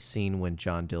 The scene when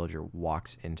John Dillinger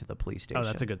walks into the police station. Oh,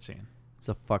 that's a good scene. It's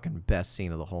the fucking best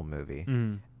scene of the whole movie.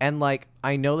 Mm-hmm. And like,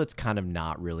 I know that's kind of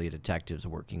not really detectives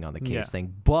working on the case Yeah.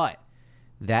 thing, but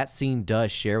that scene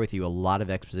does share with you a lot of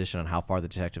exposition on how far the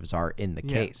detectives are in the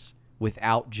case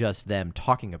without just them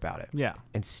talking about it. Yeah.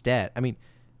 Instead, I mean,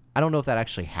 I don't know if that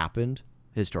actually happened,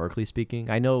 historically speaking.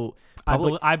 I know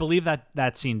I believe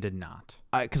that scene did not.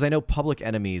 because I know Public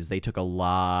Enemies, they took a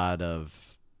lot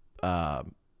of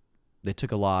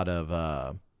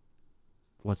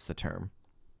what's the term?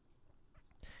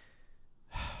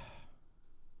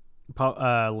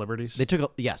 Liberties. They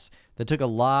took a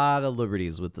lot of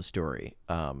liberties with the story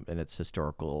and its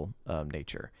historical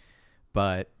nature.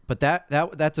 But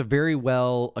that's a very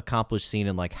well accomplished scene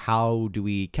in like how do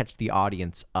we catch the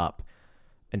audience up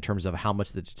in terms of how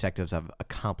much the detectives have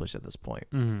accomplished at this point.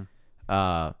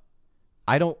 Mm-hmm.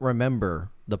 I don't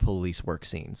remember the police work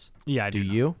scenes. Yeah, I do.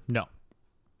 You? No.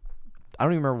 I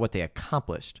don't even remember what they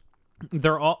accomplished.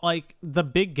 They're all like the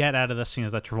big get out of this scene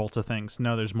is that Travolta thinks,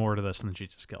 no, there's more to this than she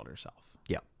just killed herself.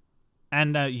 Yeah.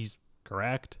 And he's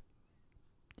correct.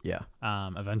 Yeah.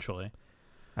 Eventually.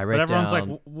 I write but everyone's down,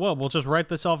 like, well, we'll just write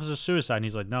this off as a suicide. And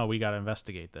he's like, no, we got to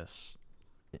investigate this.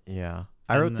 Yeah.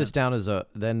 I wrote this down as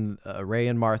then Ray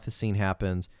and Martha scene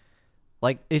happens.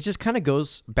 Like, it just kind of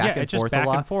goes back and forth a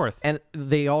lot. And forth. And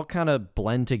they all kind of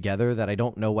blend together that I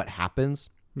don't know what happens.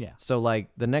 Yeah. So,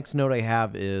 like, the next note I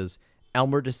have is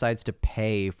Elmer decides to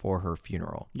pay for her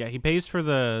funeral. Yeah, he pays for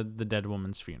the dead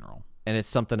woman's funeral. And it's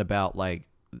something about, like,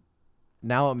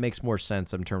 now it makes more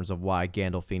sense in terms of why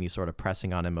Gandolfini's sort of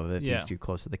pressing on him of if he's too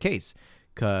close to the case.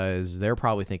 Because they're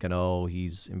probably thinking, oh,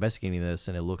 he's investigating this,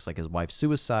 and it looks like his wife's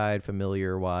suicide,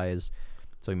 familiar-wise,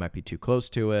 so he might be too close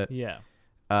to it. Yeah.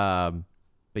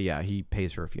 But yeah, he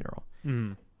pays for a funeral.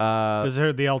 Mm-hmm. Because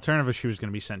the alternative is she was going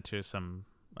to be sent to some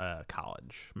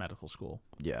college, medical school.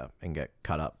 Yeah, and get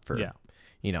cut up for, Yeah.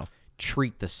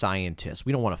 Treat the scientist.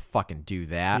 We don't want to fucking do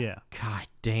that. Yeah. God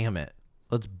damn it.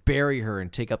 Let's bury her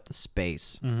and take up the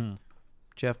space. Mm-hmm.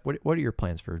 Jeff, what are your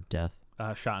plans for death?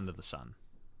 Shot into the sun.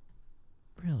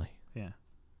 Really? Yeah.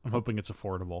 I'm hoping it's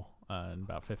affordable in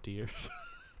about 50 years.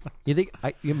 You think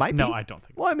you might be? No, I don't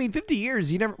think. Well, I mean, 50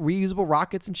 years, you never reusable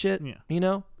rockets and shit.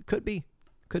 Yeah. Could be.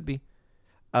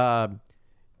 Have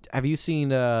you seen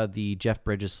the Jeff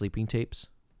Bridges sleeping tapes?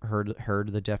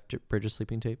 heard the Jeff Bridges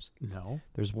sleeping tapes? No.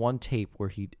 There's one tape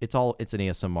where it's an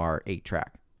ASMR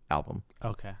 8-track album.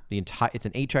 Okay. It's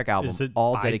an 8-track album, Is it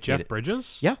all by dedicated. Jeff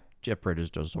Bridges? Yeah, Jeff Bridges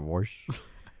does the voice.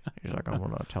 He's like, I'm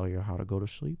gonna tell you how to go to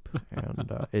sleep,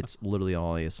 and it's literally an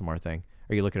all ASMR thing.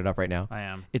 Are you looking it up right now? I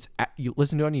am. You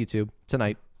listen to it on YouTube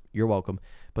tonight. You're welcome.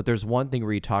 But there's one thing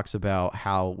where he talks about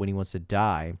how when he wants to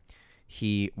die,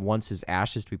 he wants his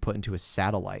ashes to be put into a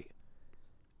satellite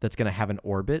that's gonna have an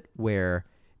orbit where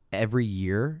every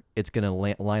year it's gonna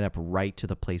line up right to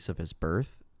the place of his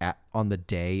birth on the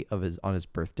day of his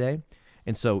birthday.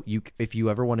 And so if you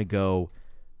ever want to go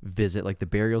visit like the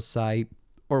burial site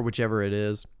or whichever it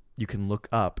is, you can look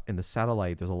up in the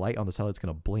satellite. There's a light on the satellite that's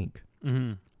going to blink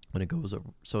when it goes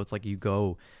over. So it's like you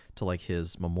go to like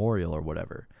his memorial or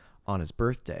whatever on his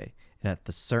birthday. And at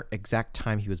the exact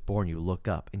time he was born, you look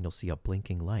up and you'll see a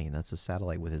blinking light. And that's a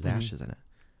satellite with his ashes in it.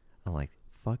 I'm like,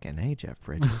 fucking hey, Jeff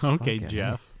Bridges. Okay,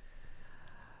 Jeff.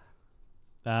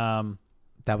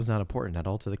 That was not important at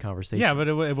all to the conversation. Yeah, but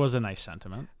it was a nice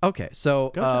sentiment. Okay,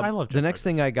 so I love the Jeff next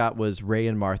thing I got was Ray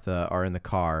and Martha are in the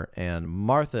car, and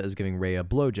Martha is giving Ray a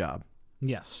blowjob.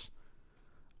 Yes.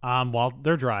 While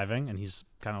they're driving, and he's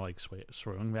kind of like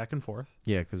swinging back and forth.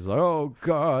 Yeah, because oh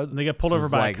god, And they get pulled over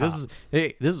by a cop.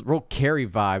 This is real Carrie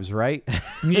vibes, right?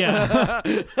 Yeah.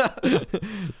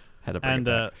 Had to bring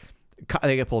it back.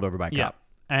 They get pulled over by a Yeah. cop.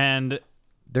 And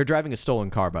They're driving a stolen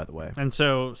car, by the way. And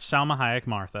so Salma Hayek,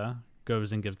 Martha,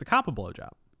 goes and gives the cop a blowjob.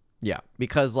 Yeah,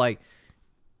 because like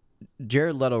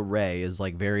Jared Leto Ray is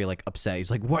like very like upset. He's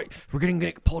like, "What? We're gonna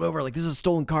get pulled over. Like this is a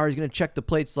stolen car. He's gonna check the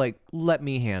plates. Like let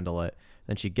me handle it."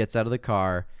 Then she gets out of the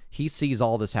car. He sees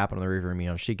all this happen on the rearview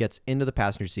mirror. She gets into the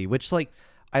passenger seat, which like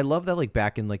I love that like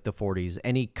back in like the 40s,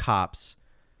 any cops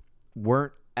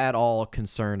weren't at all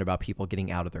concerned about people getting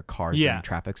out of their cars during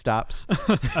traffic stops,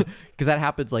 because that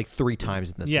happens like 3 times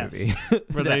in this movie.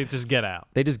 Where they just get out.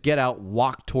 They just get out,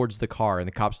 walk towards the car, and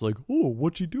the cops are like, "Oh,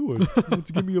 what you doing?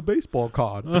 Let's give me a baseball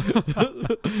card."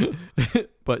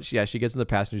 But yeah, she gets in the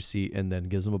passenger seat and then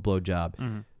gives him a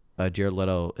blowjob. Jared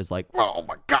Leto is like, "Oh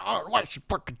my god, why is she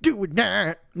fucking doing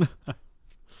that?"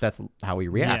 That's how he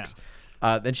reacts.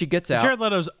 Then she gets out. Jared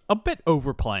Leto's a bit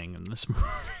overplaying in this movie.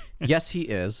 Yes, he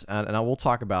is, and I will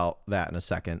talk about that in a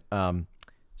second.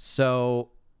 So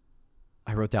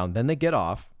I wrote down, then they get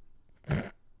off.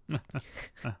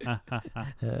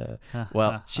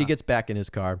 Well, she gets back in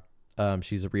his car.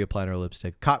 She's reapplying her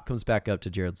lipstick. Cop comes back up to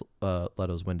Jared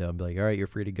Leto's window and be like, "All right, you're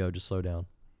free to go. Just slow down."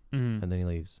 And then he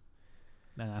leaves.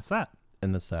 And that's that.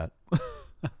 And that's that.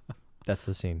 That's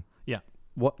the scene. Yeah.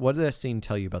 What did that scene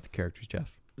tell you about the characters,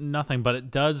 Jeff? Nothing, but it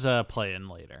does play in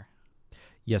later.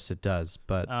 Yes, it does,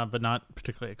 but not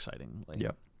particularly excitingly.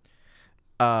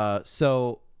 Yeah.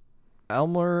 So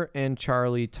Elmer and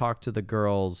Charlie talk to the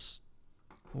girls'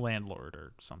 landlord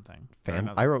or something.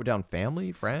 I wrote down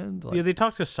family, friend. Yeah, they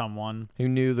talk to someone who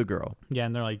knew the girl. Yeah,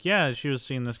 and they're like, yeah, she was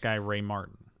seeing this guy Ray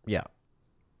Martin. Yeah.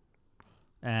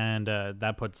 And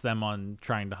that puts them on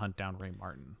trying to hunt down Ray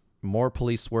Martin. More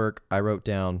police work. I wrote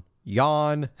down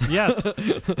yawn. Yes.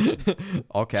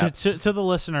 All caps. To the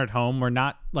listener at home,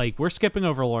 we're skipping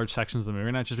over large sections of the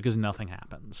movie, not just because nothing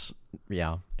happens.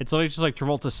 Yeah. It's literally just like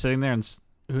Travolta sitting there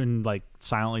and like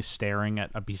silently staring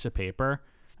at a piece of paper,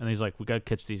 and he's like, "We gotta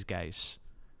catch these guys,"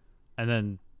 and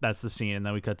then that's the scene, and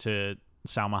then we cut to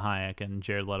Salma Hayek and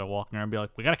Jared Leto walking around and be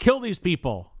like, "We gotta kill these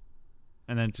people,"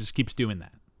 and then it just keeps doing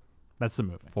that. That's the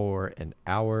movie. For an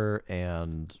hour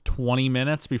and 20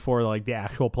 minutes before like the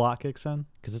actual plot kicks in.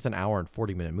 Because it's an hour and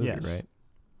 40-minute movie, yes. Right?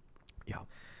 Yeah.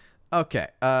 Okay.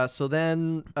 So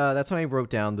then that's when I wrote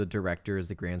down the director is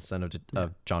the grandson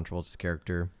of John Travolta's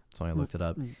character. That's when I looked it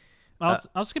up.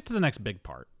 I'll skip to the next big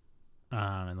part,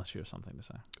 unless you have something to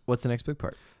say. What's the next big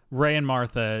part? Ray and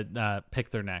Martha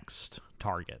pick their next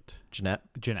target. Jeanette.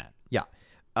 Yeah.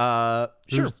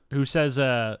 Sure. Who says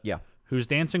yeah. Who's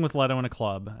dancing with Leto in a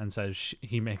club and says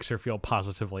he makes her feel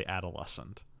positively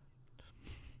adolescent.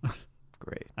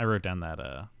 Great. I wrote down that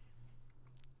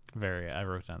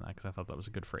because I thought that was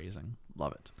a good phrasing.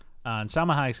 Love it. And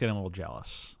Salma Hayek's getting a little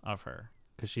jealous of her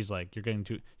because she's like,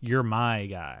 you're my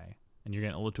guy, and you're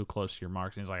getting a little too close to your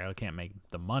marks. And he's like, I can't make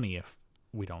the money if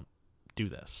we don't do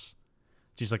this.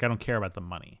 She's like, I don't care about the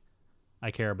money.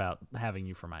 I care about having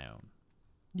you for my own.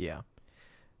 Yeah.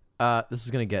 This is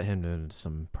going to get him into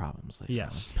some problems later.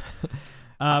 Yes.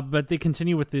 But they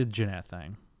continue with the Jeanette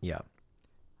thing. Yeah.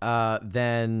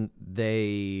 Then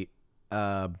they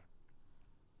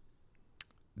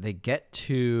get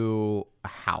to a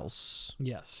house.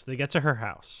 Yes. They get to her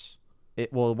house.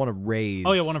 One of Ray's.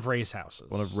 Oh, yeah, one of Ray's houses.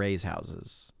 One of Ray's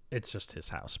houses. it's just his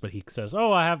house. But he says,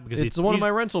 "Oh, I have," because it's one of my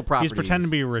rental properties. He's pretending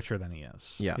to be richer than he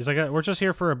is. Yeah. He's like, "We're just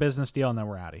here for a business deal, and then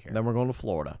we're out of here." Then we're going to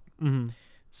Florida. Mm-hmm.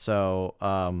 So,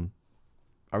 are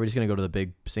we just gonna go to the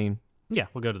big scene? Yeah,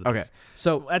 we'll go to the Okay. business.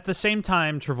 So At the same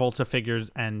time, Travolta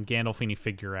figures and Gandolfini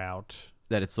figure out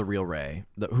that it's the real Ray,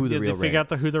 who the they real Ray. figure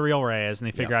out who the real Ray is, and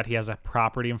they figure out he has a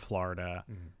property in Florida,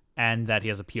 and that he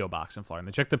has a PO box in Florida.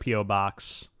 And they check the PO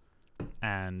box,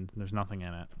 and there's nothing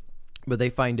in it. But they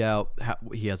find out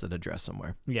he has an address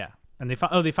somewhere. Yeah, and they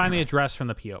find the address from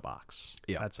the PO box.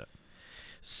 Yeah, that's it.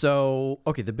 So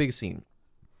okay, the big scene.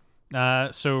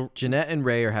 So Jeanette and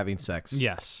Ray are having sex.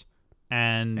 Yes,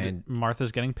 and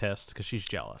Martha's getting pissed because she's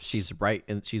jealous. She's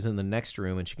she's in the next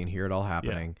room and she can hear it all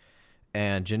happening. Yeah.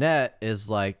 And Jeanette is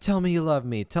like, "Tell me you love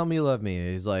me. Tell me you love me." And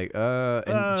he's like,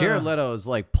 And Jared Leto is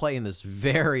like playing this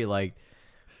very like.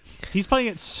 He's playing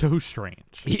it so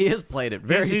strange. He is playing it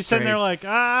very. He's strange. sitting there like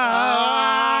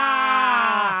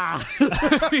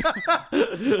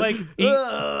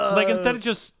like instead of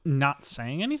just not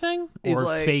saying anything or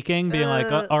like, faking, being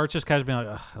like, or just kind of being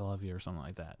like, "I love you" or something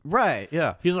like that. Right?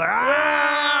 Yeah. He's like,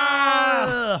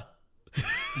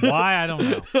 Why? I don't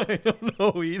know. I don't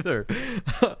know either.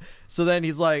 So then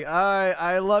he's like,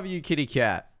 I love you, kitty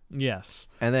cat. Yes.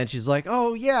 And then she's like,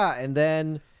 "Oh yeah," and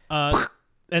then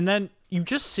you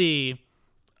just see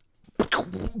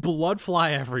blood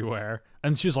fly everywhere,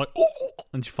 and she's like, "Oh,"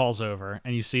 and she falls over,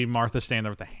 and you see Martha standing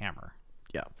there with a hammer.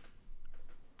 Yeah.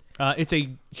 It's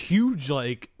a huge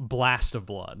like blast of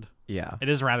blood. Yeah. It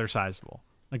is rather sizable.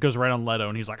 It goes right on Leto,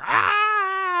 and he's like, "Ah!"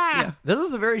 Yeah. This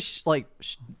is a very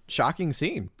shocking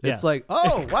scene. Yes. It's like,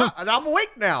 "Oh wow, and I'm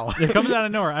awake now." It comes out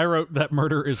of nowhere. I wrote that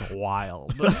murder is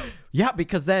wild. Yeah,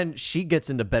 because then she gets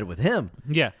into bed with him.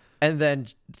 Yeah. And then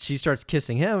she starts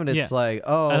kissing him, and it's like,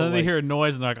 oh. And then they hear a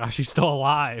noise, and they're like, "Oh, she's still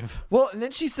alive." Well, and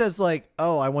then she says like,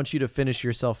 "Oh, I want you to finish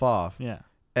yourself off." Yeah.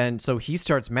 And so he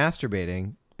starts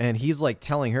masturbating, and he's like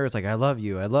telling her, "It's like, I love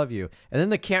you, I love you." And then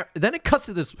then it cuts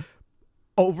to this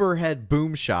overhead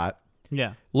boom shot.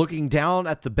 Yeah. Looking down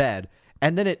at the bed,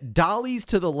 and then it dollies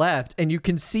to the left, and you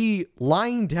can see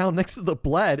lying down next to the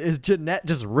bed is Jeanette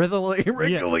just wriggling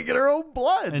in her own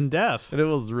blood and death. And it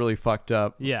was really fucked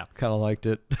up. Yeah, kind of liked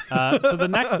it. So the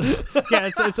next,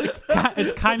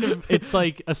 it's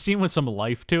like a scene with some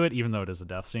life to it, even though it is a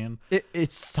death scene.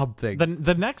 It's something.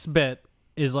 The next bit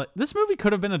is like, this movie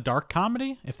could have been a dark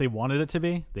comedy if they wanted it to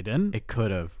be. They didn't. It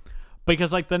could have,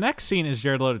 because like the next scene is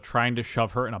Jared Leto trying to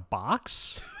shove her in a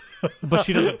box. But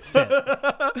she doesn't fit.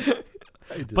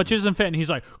 But she doesn't fit, and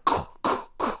he's like,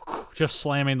 just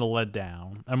slamming the lid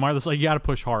down. And Martha's like, "You got to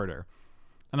push harder."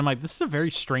 And I'm like, this is a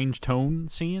very strange tone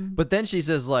scene. But then she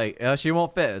says like, she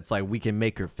won't fit. It's like, we can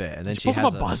make her fit. And then she pulls has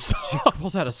out a buzzsaw. She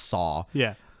pulls out a saw.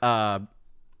 Yeah. I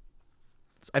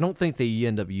don't think they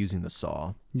end up using the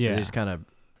saw. Yeah. They just kind of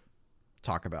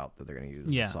talk about that they're going to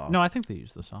use the saw. No, I think they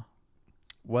use the saw.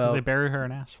 Well, they bury her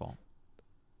in asphalt.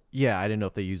 Yeah, I didn't know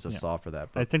if they used a saw for that.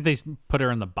 But I think they put her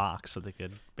in the box so they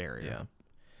could bury her. Yeah.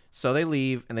 So they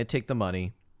leave and they take the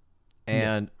money,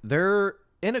 and they're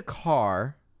in a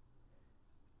car,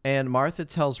 and Martha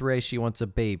tells Ray she wants a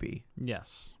baby.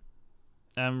 Yes.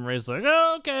 And Ray's like,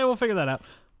 "Oh, okay, we'll figure that out."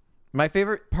 My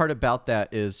favorite part about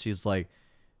that is she's like,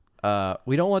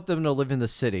 "We don't want them to live in the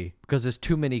city because there's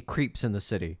too many creeps in the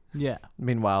city." Yeah.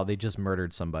 Meanwhile, they just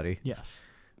murdered somebody. Yes.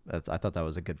 I thought that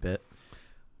was a good bit.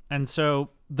 And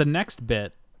so the next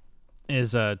bit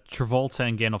is Travolta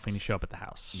and Gandolfini show up at the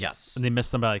house. Yes. And they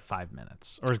missed them by like 5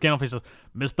 minutes. Or Gandolfini says,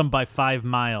 "Missed them by 5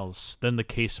 miles. Then the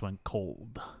case went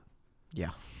cold." Yeah.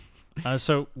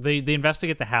 So they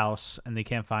investigate the house, and they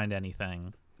can't find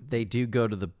anything. They do go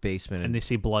to the basement. And they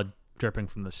see blood dripping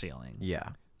from the ceiling. Yeah.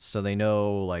 So they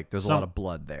know like there's a lot of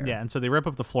blood there. Yeah, and so they rip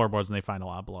up the floorboards, and they find a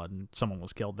lot of blood, and someone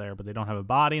was killed there, but they don't have a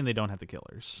body, and they don't have the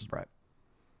killers. Right.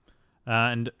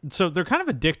 And so they're kind of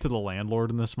a dick to the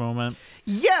landlord in this moment.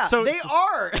 Yeah, so, they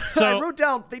are. So, I wrote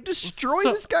down, they destroy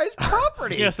this guy's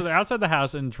property. Yeah, so they're outside the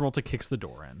house, and Travolta kicks the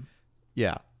door in.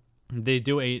 Yeah. They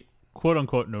do a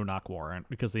quote-unquote no-knock warrant,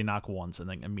 because they knock once and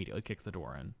then immediately kick the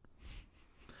door in.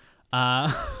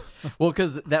 Well,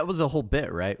 because that was a whole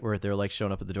bit, right? Where they're like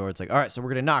showing up at the door. It's like, all right, so we're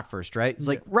going to knock first, right? It's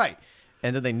like, right.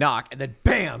 And then they knock, and then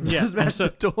bam, smash the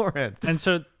door in. And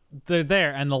so they're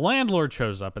there, and the landlord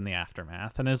shows up in the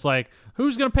aftermath and is like,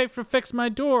 "Who's going to pay for fix my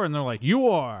door?" And they're like, "You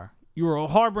are. You are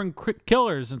harboring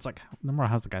killers." And it's like,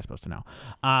 how's the guy supposed to know?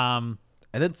 And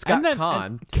then Scott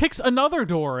Kahn kicks another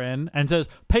door in and says,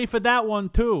 "Pay for that one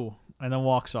too," and then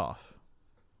walks off.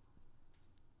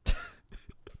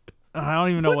 I don't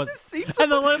even know What's this scene And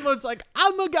the landlord's like,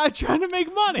 I'm a guy trying to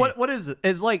make money. What is it?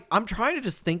 It's like, I'm trying to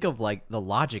just think of like the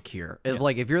logic here.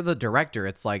 Like, if you're the director,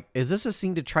 it's like, is this a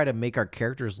scene to try to make our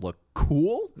characters look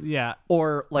cool? Yeah.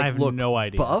 Or like I have look no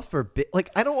idea. buff or like,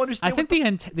 I don't understand. I think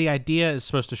the idea is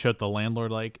supposed to show that the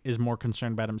landlord like is more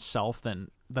concerned about himself than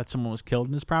that someone was killed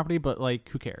in his property, but like,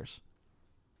 who cares?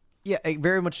 Yeah, it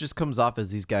very much just comes off as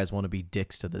these guys want to be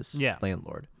dicks to this Yeah.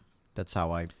 landlord. That's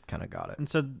how I kind of got it. And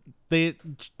so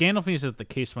Gandolfini says the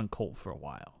case went cold for a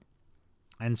while.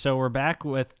 And so we're back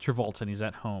with Travolta, and he's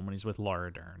at home, and he's with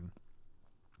Laura Dern.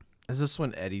 Is this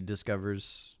when Eddie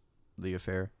discovers the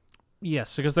affair?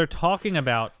 Yes, because they're talking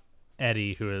about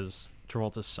Eddie, who is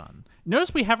Travolta's son.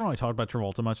 Notice we haven't really talked about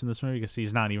Travolta much in this movie because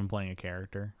he's not even playing a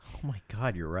character. Oh my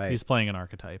God, you're right. He's playing an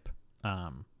archetype.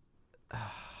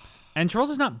 And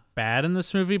Travolta's not bad in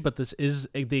this movie, but this is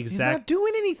the exact... He's not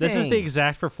doing anything. This is the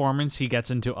exact performance he gets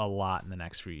into a lot in the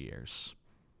next few years.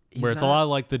 Where it's not- a lot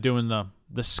like doing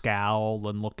the scowl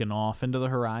and looking off into the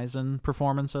horizon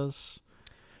performances.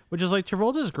 Which is like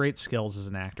Travolta's great skills as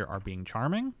an actor are being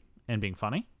charming and being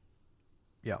funny.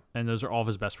 Yeah. And those are all of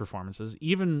his best performances.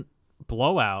 Even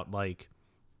Blowout, like,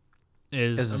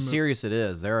 is... As serious it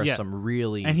is, there are Yeah. some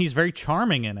really... And he's very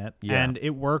charming in it. Yeah. And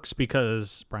it works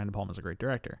because Brian De Palma's a great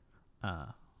director.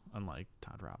 Unlike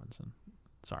Todd Robinson.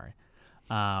 Sorry.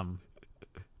 Todd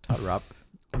Rob.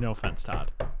 No offense,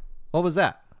 Todd. What was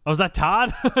that? Oh, is that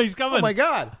Todd? He's coming. Oh my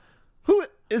God. Who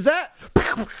is that?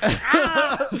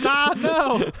 Todd,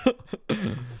 no.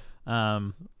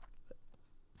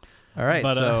 All right,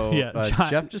 But, so yeah,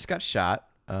 Jeff just got shot.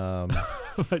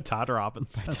 Todd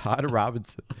Robinson. Todd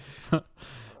Robinson.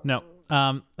 No.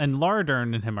 And Laura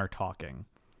Dern and him are talking.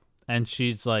 And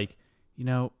she's like,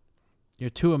 you're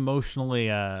too emotionally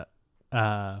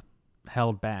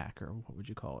held back, or what would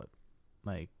you call it?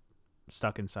 Like,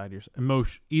 stuck inside your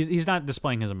emotion. He's not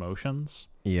displaying his emotions.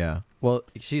 Yeah. Well,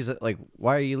 she's like,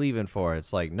 why are you leaving for?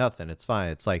 It's like, nothing. It's fine.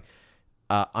 It's like,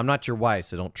 I'm not your wife,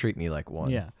 so don't treat me like one.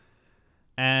 Yeah.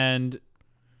 And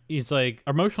he's like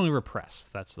emotionally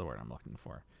repressed. That's the word I'm looking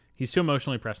for. He's too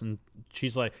emotionally repressed. And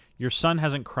she's like, your son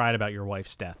hasn't cried about your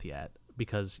wife's death yet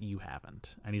because you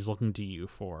haven't. And he's looking to you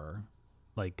for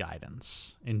like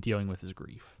guidance in dealing with his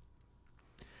grief.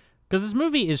 Because this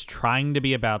movie is trying to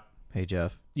be about... Hey,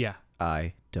 Jeff. Yeah.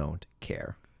 I don't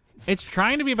care. It's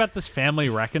trying to be about this family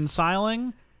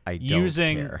reconciling. I don't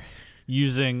care.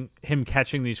 Using him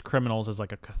catching these criminals as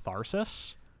like a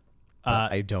catharsis.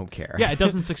 I don't care. Yeah, it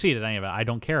doesn't succeed at any of it. I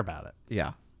don't care about it.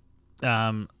 Yeah.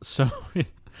 So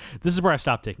this is where I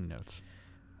stopped taking notes.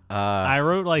 I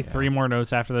wrote like 3 more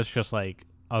notes after this, just like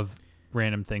of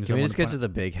random things. Can we just get to the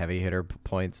big heavy hitter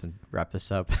points and wrap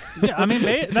this up? Yeah, I mean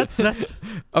that's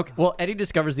okay. Well, Eddie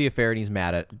discovers the affair and he's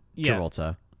mad at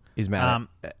Travolta. He's mad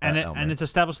at Elmer. And it's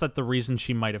established that the reason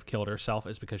she might have killed herself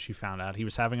is because she found out he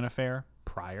was having an affair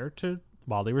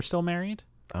while they were still married.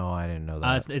 Oh, I didn't know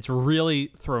that. It's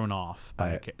really thrown off.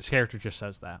 His character just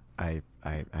says that. I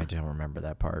don't remember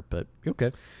that part, but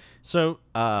okay. So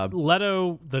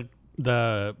Leto,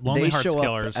 the Lonely Hearts show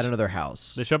Killers, up at another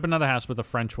house. They show up at another house with a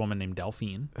French woman named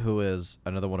Delphine, who is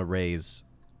another one of Ray's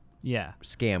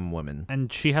scam women,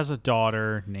 and she has a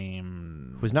daughter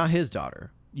named who's not his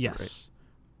daughter. Yes,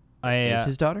 is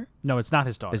his daughter? No, it's not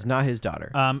his daughter. It's not his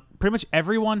daughter. Pretty much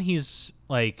everyone he's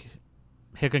like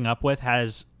hooking up with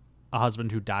has a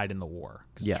husband who died in the war.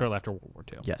 Yeah. Shortly after World War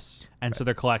II. Yes. And so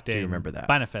they're collecting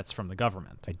benefits from the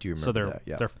government. I do remember so that.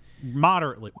 Yeah. They're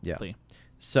moderately. Yeah.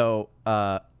 So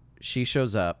she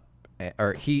shows up,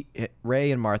 or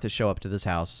Ray and Martha show up to this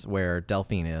house where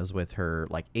Delphine is with her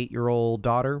like 8-year-old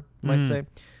daughter, you might say,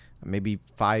 maybe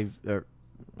 5 or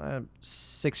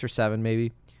 6 or 7,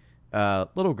 maybe,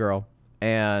 little girl,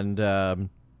 and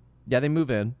they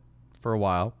move in for a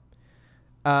while.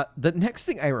 The next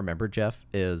thing I remember, Jeff,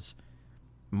 is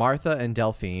Martha and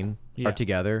Delphine are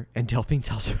together, and Delphine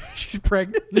tells her she's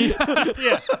pregnant.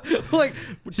 Yeah. Like,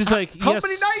 she's like, how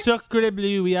many nights?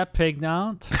 Sacrébleu, we are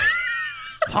pregnant.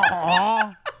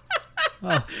 Oh.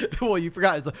 Well, you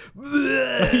forgot. It's like,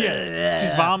 yeah.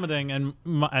 She's vomiting,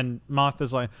 and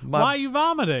Martha's like, why are you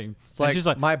vomiting? It's like, she's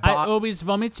like, I always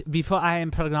vomit before I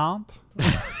am pregnant.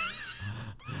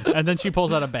 And then she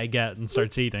pulls out a baguette and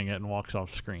starts eating it and walks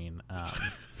off screen.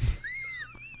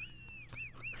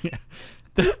 Yeah.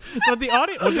 What the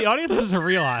audience doesn't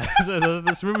realize is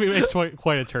this movie makes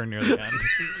quite a turn near the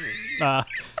end.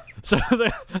 So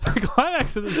the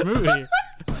climax of this movie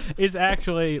is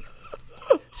actually...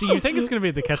 See, you think it's going to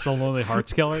be the Catch the Lonely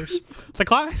Hearts Killers. The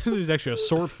climax is actually a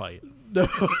sword fight. No.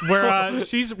 Where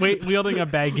she's wielding a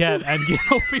baguette and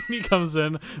Gandolfini comes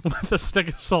in with a stick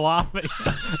of salami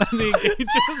and they engage in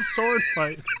a sword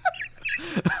fight.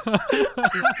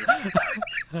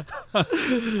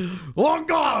 On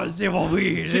guard, it's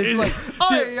like,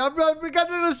 we got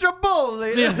to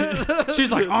Stromboli. Yeah.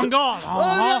 She's like, on guard.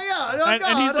 And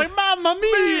he's like, Mamma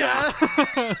mia.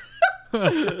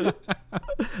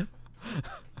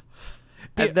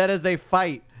 And then as they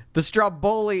fight, the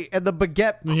Stromboli and the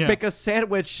baguette make a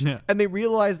sandwich, and they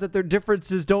realize that their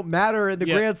differences don't matter in the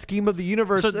grand scheme of the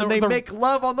universe, and they make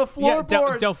love on the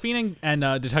floorboards. Delphine and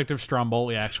Detective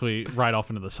Stromboli actually ride off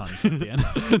into the sunset at the end.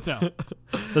 No,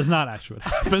 that's not actually what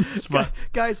happens. But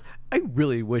guys, I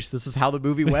really wish this is how the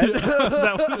movie went.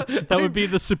 that would be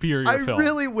the superior film. I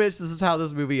really wish this is how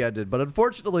this movie ended, but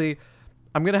unfortunately,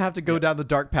 I'm going to have to go down the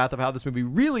dark path of how this movie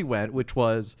really went, which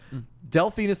was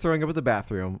Delphine is throwing up at the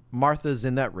bathroom. Martha's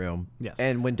in that room. Yes.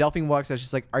 And when Delphine walks out,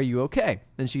 she's like, "Are you okay?"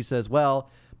 And she says, "Well,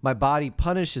 my body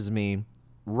punishes me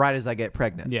right as I get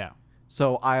pregnant. Yeah.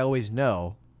 So I always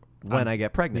know when I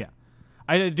get pregnant." Yeah.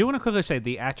 I do want to quickly say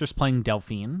the actress playing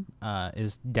Delphine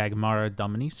is Dagmara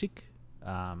Dominicik.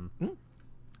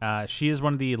 She is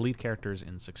one of the lead characters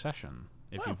in Succession,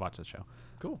 if you've watched the show.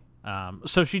 Cool.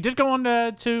 So she did go on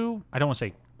to I don't want to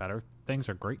say better things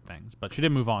or great things, but she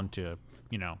did move on to,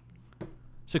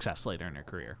 success later in her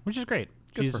career, which is great.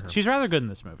 Good for her. She's rather good in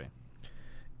this movie.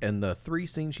 And the 3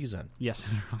 scenes she's in. Yes,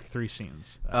 like 3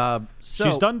 scenes. So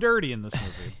she's done dirty in this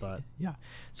movie, but yeah.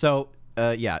 So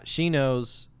she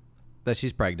knows that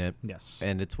she's pregnant. Yes.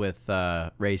 And it's with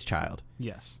Ray's child.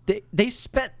 Yes. They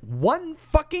spent one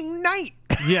fucking night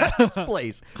at this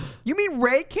place. You mean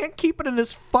Ray can't keep it in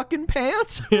his fucking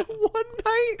pants one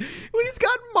night when he's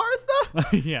got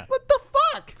Martha? Yeah. What the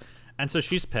fuck? And so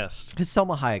she's pissed. It's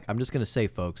Selma Hayek. I'm just going to say,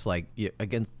 folks, like,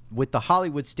 again, with the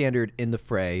Hollywood standard in the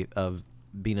fray of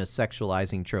being a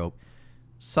sexualizing trope,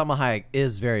 Selma Hayek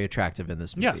is very attractive in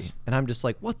this movie. Yes. And I'm just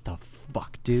like, what the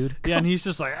fuck, dude? Yeah, and he's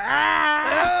just like,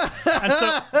 ah! And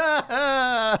so,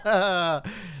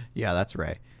 yeah, that's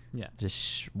Ray. yeah.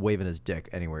 Just waving his dick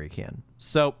anywhere he can.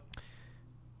 So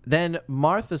then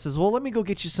Martha says, well, let me go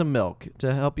get you some milk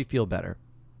to help you feel better.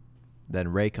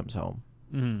 Then Ray comes home.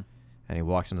 Mm-hmm. And he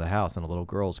walks into the house and a little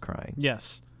girl's crying.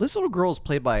 Yes. This little girl is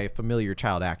played by a familiar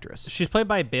child actress. She's played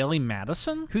by Bailey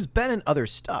Madison. Who's been in other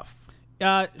stuff.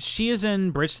 She is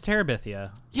in Bridge to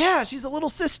Terabithia. Yeah, she's a little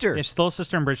sister. Yeah, she's the little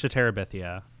sister in Bridge to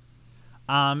Terabithia.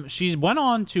 She went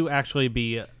on to actually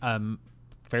be a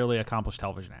fairly accomplished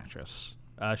television actress.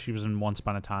 She was in Once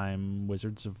Upon a Time,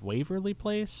 Wizards of Waverly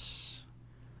Place.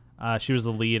 She was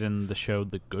the lead in the show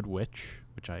The Good Witch,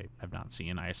 which I have not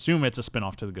seen. I assume it's a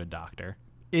spinoff to The Good Doctor.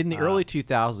 In the early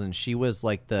 2000s, she was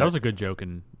like the... That was a good joke,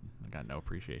 and I got no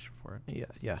appreciation for it.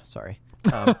 Yeah, sorry.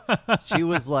 She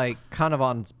was like kind of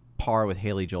on par with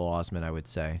Haley Joel Osment, I would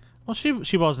say. Well,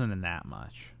 she wasn't in that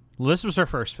much. This was her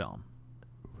first film.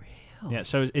 Really? Yeah,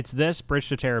 so it's this, Bridge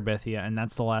to Terabithia, and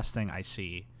that's the last thing I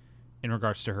see in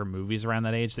regards to her movies around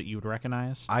that age that you would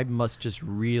recognize. I must just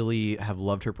really have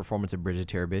loved her performance in Bridge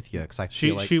to Terabithia because I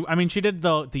feel like... She did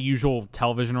the usual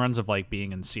television runs of like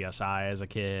being in CSI as a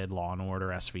kid, Law and Order,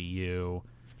 SVU.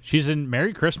 She's in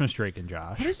Merry Christmas, Drake and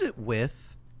Josh. What is it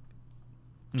with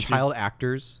child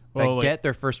actors that get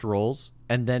their first roles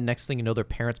and then next thing you know their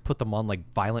parents put them on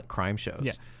like violent crime shows?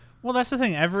 Yeah. Well, that's the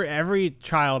thing. Every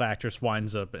child actress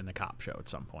winds up in a cop show at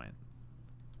some point.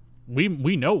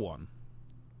 We know one.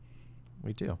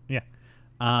 We do. Yeah.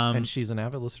 And she's an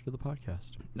avid listener to the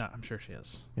podcast. No, I'm sure she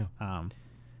is. Yeah.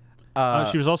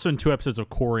 She was also in 2 episodes of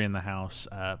Corey in the House.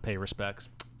 Pay respects.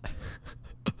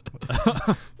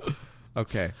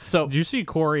 Okay. So do you see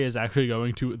Corey is actually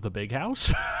going to the Big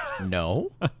House?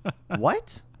 No.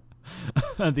 What?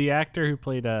 The actor who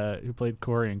played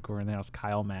Corey in Corey in the House,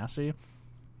 Kyle Massey.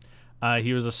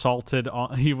 He was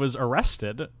he was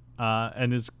arrested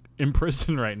and is in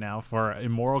prison right now for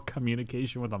immoral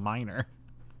communication with a minor.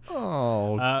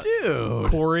 Oh,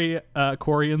 dude.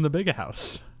 Corey in the Big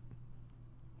House.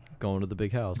 Going to the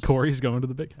Big House. Corey's going to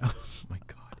the Big House. Oh my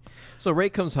God. So Ray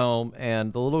comes home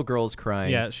and the little girl's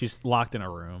crying. Yeah, she's locked in a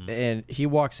room. And he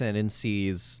walks in and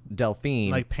sees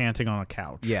Delphine. Like panting on a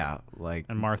couch. Yeah. Like.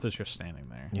 And Martha's just standing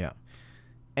there. Yeah.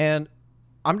 And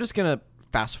I'm just going to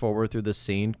fast forward through this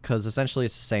scene because essentially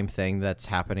it's the same thing that's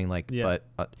happening.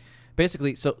 But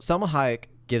basically, so Selma Hayek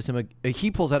gives him he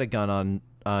pulls out a gun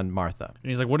on Martha. And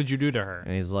he's like, what did you do to her?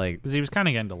 And he's like. Because he was kind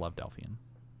of getting to love Delphine.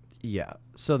 Yeah.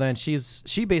 So then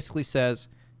she basically says,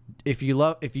 if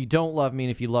you don't love me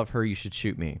and if you love her, you should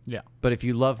shoot me. Yeah. But if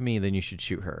you love me, then you should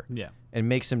shoot her. Yeah. And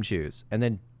makes him choose. And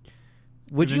then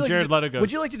would you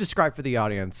like to describe for the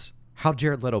audience how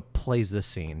Jared Leto plays this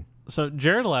scene? So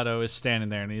Jared Leto is standing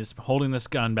there and he's holding this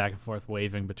gun back and forth,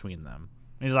 waving between them.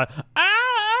 And he's like,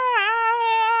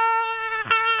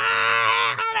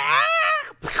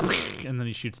 and and then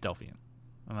he shoots Delphine,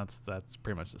 and that's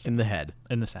pretty much the same. In the head.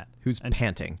 In the set, Who's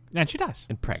panting and she dies.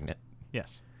 and pregnant.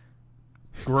 Yes,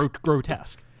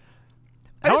 grotesque.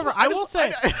 However, I will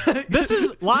say this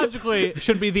is logically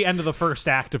should be the end of the first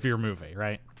act of your movie,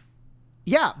 right?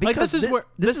 Yeah, because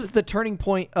this is the turning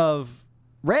point of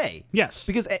Ray. Yes.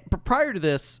 Because prior to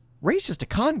this, Ray's just a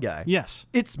con guy. Yes.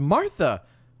 It's Martha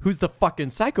who's the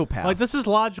fucking psychopath. Like, this is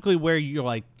logically where you're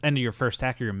like end of your first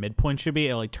act or your midpoint should be.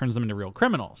 It like turns them into real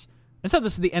criminals. Instead,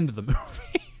 this is the end of the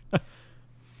movie.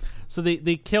 So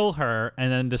they kill her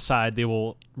and then decide they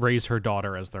will raise her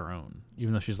daughter as their own,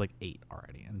 even though she's like 8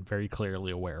 already and very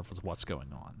clearly aware of what's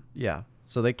going on. Yeah.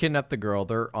 So they kidnap the girl.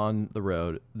 They're on the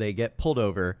road. They get pulled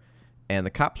over, and the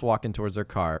cops walking towards their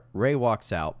car. Ray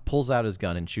walks out, pulls out his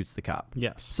gun, and shoots the cop.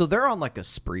 Yes. So they're on like a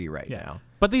spree right now.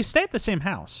 But they stay at the same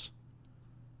house.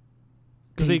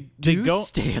 Because They do go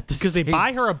stay at the because they same-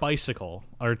 buy her a bicycle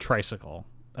or a tricycle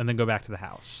and then go back to the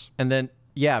house. And then,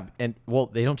 yeah, and well,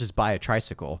 they don't just buy a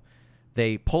tricycle.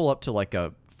 They pull up to like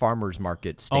a farmer's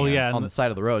market stand on the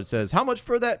side of the road. It says, "How much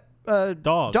for that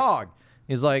dog?"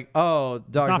 He's like, "Oh,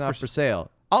 dog's not for sale.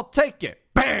 I'll take it."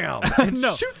 Bam! And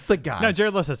shoots the guy. No,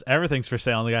 Jared Leto says everything's for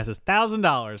sale, and the guy says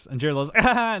 $1,000, and Jared Leto's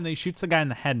and then he shoots the guy in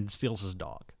the head and steals his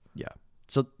dog. Yeah.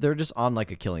 So they're just on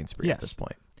like a killing spree at this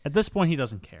point. At this point, he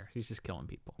doesn't care. He's just killing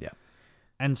people. Yeah.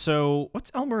 And so,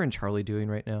 what's Elmer and Charlie doing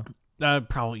right now?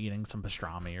 Probably eating some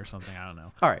pastrami or something. I don't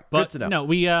know. All right, but good to know.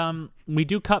 No, we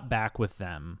do cut back with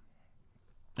them,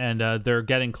 and they're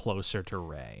getting closer to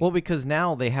Ray. Well, because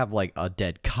now they have like a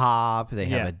dead cop, they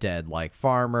have a dead like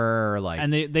farmer, like,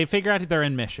 and they figure out they're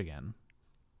in Michigan.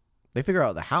 They figure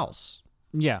out the house.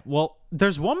 Yeah. Well,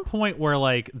 there's one point where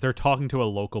like they're talking to a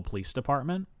local police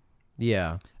department.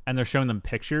 Yeah. And they're showing them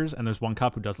pictures, and there's one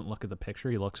cop who doesn't look at the picture;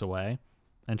 he looks away.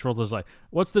 And Travolta's like,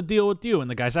 "What's the deal with you?"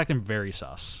 And the guy's acting very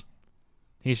sus.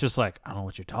 He's just like, "I don't know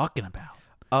what you're talking about."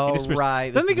 Oh,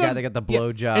 right. This is the guy that got the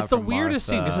blowjob. It's the weirdest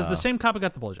scene because it's the same cop who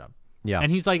got the blowjob. Yeah.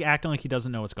 And he's like acting like he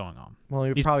doesn't know what's going on. Well,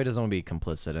 he probably doesn't want to be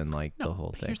complicit in like the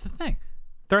whole thing. Here's the thing.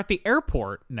 They're at the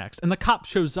airport next, and the cop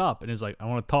shows up and is like, "I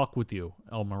want to talk with you,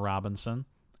 Elmer Robinson."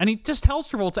 And he just tells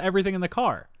Travolta everything in the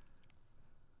car.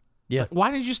 Yeah. Like,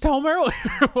 why didn't you just tell him earlier?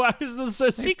 Why is this so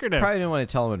secretive? Probably didn't want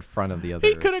to tell him in front of the other.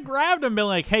 He could have grabbed him and been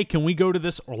like, "Hey, can we go to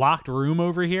this locked room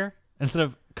over here?" Instead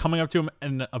of coming up to him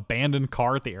in an abandoned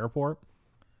car at the airport.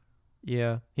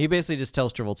 Yeah. He basically just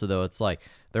tells Travolta, though, it's like,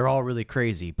 they're all really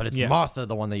crazy, but it's Martha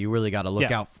the one that you really got to look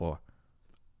out for.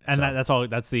 And that's all.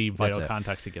 That's the vital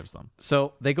context he gives them.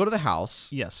 So they go to the house.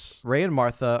 Yes. Ray and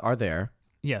Martha are there.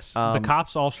 Yes. The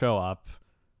cops all show up.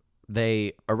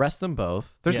 They arrest them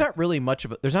both. There's not really much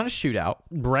of there's not a shootout.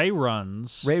 Ray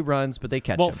runs, but they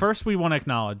catch him. Well, first we want to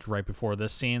acknowledge right before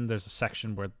this scene, there's a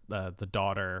section where the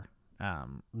daughter,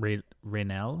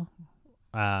 Raynell,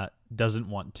 doesn't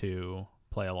want to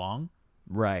play along.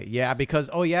 Right. Yeah, because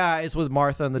it's with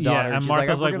Martha and the daughter. Yeah, and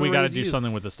Martha's like, we got to do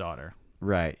something with this daughter.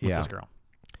 Right. With this girl.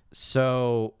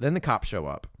 So then the cops show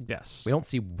up. Yes. We don't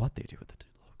see what they do with the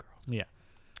little girl. Yeah.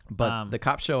 But the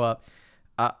cops show up.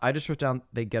 I just wrote down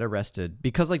they get arrested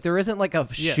because like there isn't like a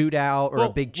shootout or a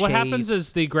big chase. What happens is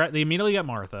they immediately get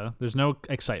Martha. There's no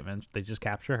excitement. They just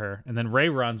capture her, and then Ray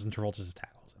runs and Travolta just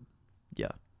tackles him. Yeah,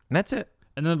 and that's it.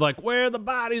 And then like, where are the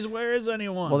bodies? Where is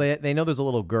anyone? Well, they know there's a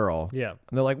little girl. Yeah, and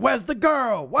they're like, "Where's the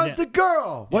girl? Where's the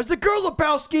girl? Where's the girl,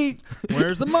 Lebowski?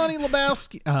 Where's the money,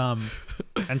 Lebowski?"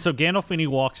 And so Gandolfini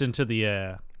walks into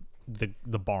the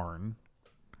barn.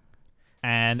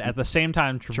 And at the same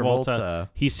time, Travolta,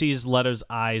 he sees Leto's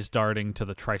eyes darting to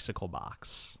the tricycle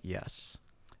box. Yes.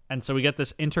 And so we get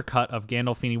this intercut of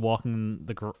Gandolfini walking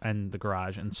in the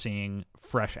garage and seeing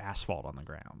fresh asphalt on the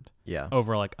ground. Yeah.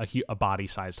 Over like a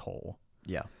body-sized hole.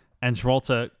 Yeah. And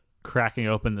Travolta cracking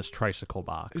open this tricycle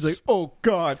box. He's like, "Oh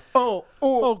God!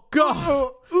 Oh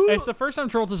God!" It's the first time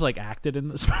Travolta's like acted in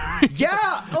this movie.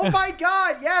 Yeah. Oh my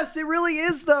God! Yes, it really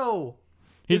is though.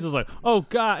 He's just like, "Oh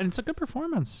God!" And it's a good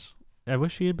performance. I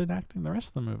wish he had been acting the rest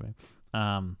of the movie.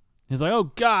 He's like, "Oh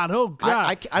God, oh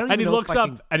God!" I don't even and he know looks up,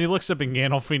 and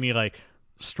Gandolfini like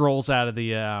strolls out of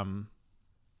the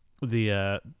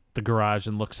garage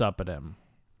and looks up at him,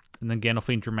 and then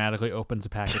Gandolfini dramatically opens a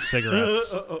pack of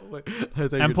cigarettes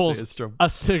and pulls a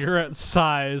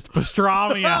cigarette-sized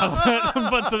pastrami out of it and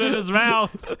puts it in his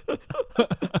mouth.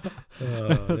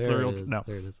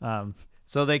 There it is.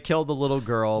 So they killed the little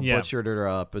girl, butchered her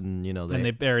up, and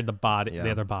they buried the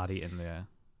other body in the.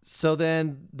 So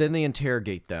then they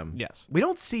interrogate them. Yes, we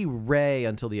don't see Ray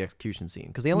until the execution scene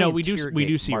because they only we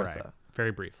do see Martha. Ray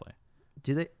very briefly.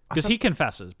 Do they? Because he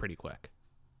confesses pretty quick.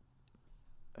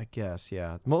 I guess,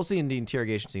 yeah. Mostly in the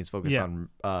interrogation scenes focus on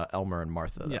Elmer and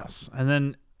Martha. Though. Yes, and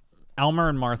then Elmer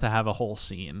and Martha have a whole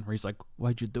scene where he's like,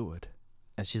 "Why'd you do it?"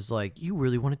 And she's like, "You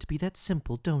really want it to be that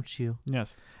simple, don't you?"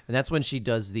 Yes. And that's when she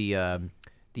does the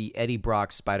Eddie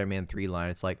Brock Spider-Man 3 line.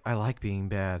 It's like, "I like being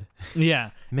bad.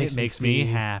 Yeah. Makes me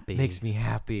happy. Makes me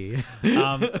happy."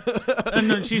 And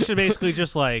then she should basically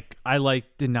just like, "I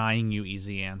like denying you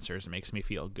easy answers. It makes me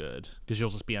feel good because you'll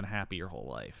just be unhappy your whole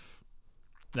life."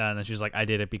 And then she's like, "I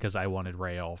did it because I wanted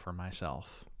Ray all for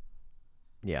myself."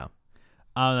 Yeah.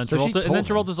 And So she then told him.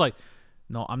 Travolta's like,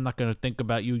 "No, I'm not going to think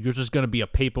about you. You're just going to be a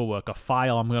paperwork, a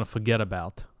file I'm going to forget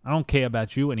about. I don't care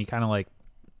about you." And he kind of like,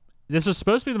 this is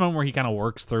supposed to be the moment where he kind of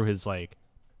works through his like,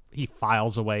 he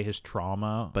files away his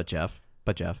trauma. But Jeff,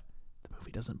 the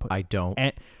movie doesn't put. I don't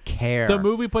and care. the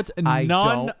movie puts I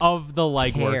none don't of the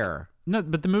legwork. care. No,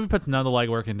 but the movie puts none of the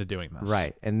legwork into doing this.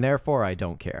 Right. And therefore, I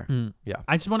don't care. Yeah.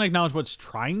 I just want to acknowledge what it's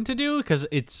trying to do because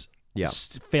it's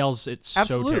fails. It's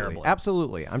Absolutely. so terrible.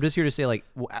 Absolutely. I'm just here to say, like,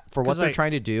 for what 'Cause they're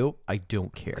trying to do, I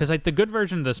don't care. Because like the good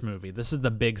version of this movie, this is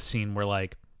the big scene where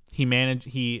like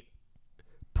he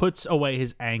puts away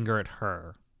his anger at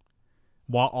her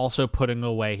while also putting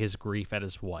away his grief at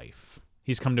his wife.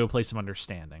 He's come to a place of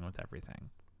understanding with everything.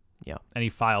 Yeah. And he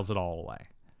files it all away.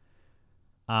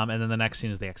 And then the next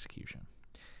scene is the execution.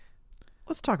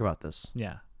 Let's talk about this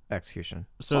Yeah. execution.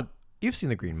 So you've seen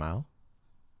The Green Mile.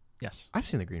 yes. I've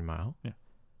seen The Green Mile. Yeah.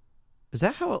 Is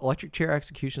that how electric chair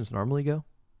executions normally go?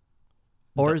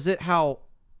 Or is it how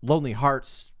Lonely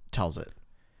Hearts tells it?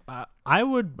 I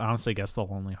would honestly guess the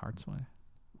Lonely Hearts way.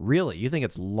 Really? You think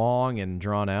it's long and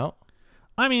drawn out?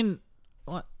 I mean,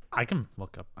 I can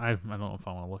look up. I don't know if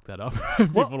I want to look that up. A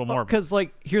little more. Because,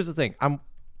 like, here's the thing.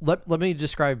 Let me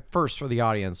describe first for the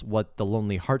audience what the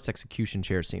Lonely Hearts execution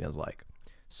chair scene is like.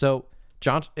 So,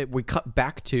 we cut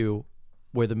back to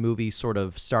where the movie sort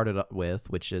of started up with,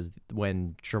 which is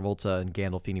when Travolta and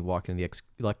Gandolfini walk into the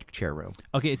electric chair room.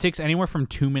 Okay, it takes anywhere from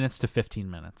 2 minutes to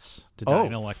 15 minutes to die in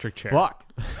an electric chair. Fuck.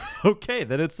 Okay,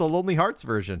 then it's the Lonely Hearts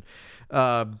version.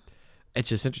 It's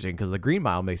just interesting because the Green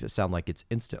Mile makes it sound like it's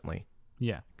instantly.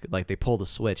 Yeah. Like they pull the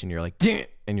switch and you're like, "Ding!"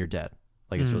 and you're dead.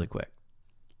 Like it's really quick.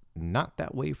 Not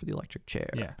that way for the electric chair.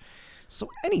 Yeah. So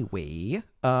anyway,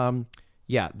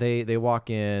 they walk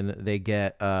in, they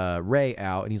get Ray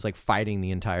out, and he's like fighting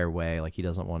the entire way, like he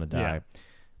doesn't want to die. Yeah.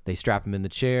 They strap him in the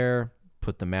chair,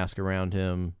 put the mask around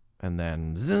him, and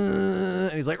then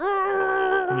and he's like,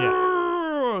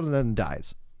 and then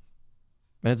dies.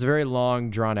 And it's a very long,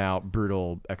 drawn out,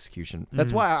 brutal execution.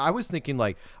 That's why I was thinking,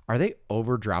 like, are they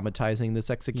over dramatizing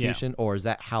this execution, or is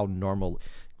that how normal?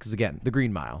 Because again, the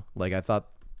Green Mile, like I thought,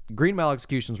 Green Mile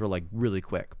executions were like really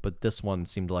quick, but this one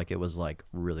seemed like it was like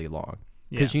really long.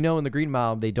 Because in the Green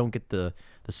Mile they don't get the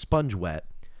sponge wet,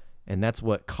 and that's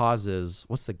what causes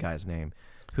what's the guy's name,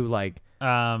 who like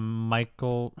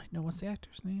Michael. No, what's the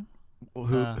actor's name?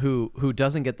 Who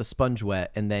doesn't get the sponge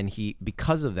wet, and then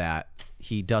because of that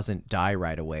he doesn't die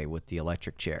right away with the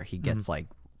electric chair. He gets like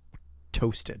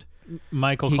toasted.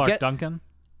 Michael Clark Duncan.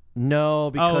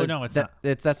 No, because not.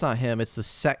 That's not him. It's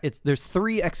there's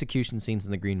 3 execution scenes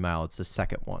in the Green Mile. It's the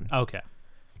second one. Okay.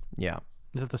 Yeah.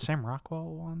 Is it the Sam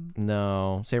Rockwell one?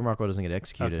 No, Sam Rockwell doesn't get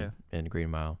executed in Green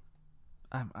Mile.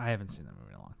 I haven't seen that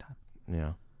movie in a long time.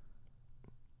 Yeah.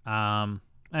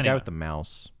 It's the guy with the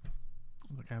mouse.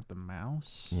 The guy with the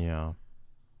mouse? Yeah.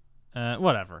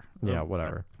 Whatever. Yeah,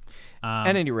 whatever.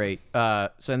 At any rate,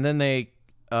 and then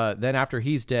then after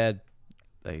he's dead,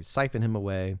 they siphon him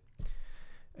away,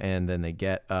 and then they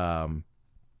get Selma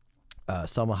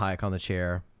Hayek on the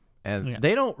chair. And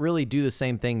they don't really do the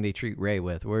same thing they treat Ray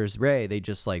with. Whereas Ray, they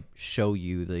just like show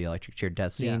you the electric chair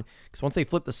death scene. Because once they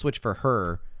flip the switch for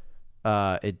her,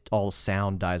 all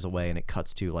sound dies away and it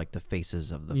cuts to like the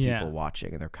faces of the people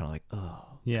watching, and they're kind of like,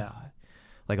 oh, God.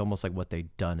 Like almost like what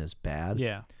they've done is bad.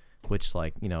 Yeah. Which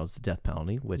like is the death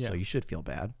penalty. Which so you should feel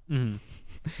bad. Mm-hmm.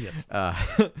 Yes.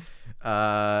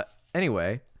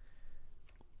 Anyway,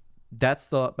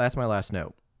 that's my last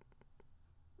note.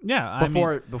 Yeah,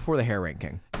 before the hair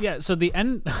ranking. Yeah, so the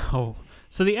end.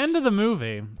 So the end of the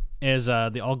movie is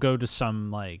they all go to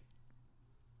some like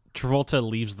Travolta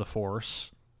leaves the force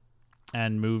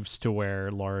and moves to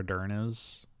where Laura Dern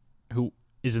is, who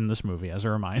is in this movie as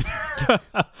a reminder.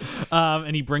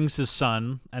 And he brings his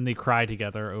son, and they cry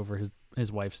together over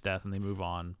his wife's death, and they move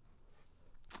on.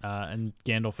 And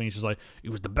Gandolfini's just like, "He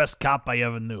was the best cop I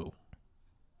ever knew.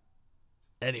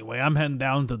 Anyway, I'm heading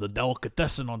down to the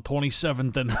Delicatessen on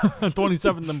 27th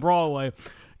and Broadway.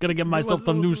 Gotta get myself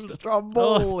some new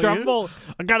Stromboli.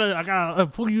 I got a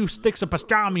few sticks of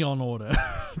pastrami on order."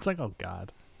 It's like, oh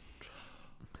God.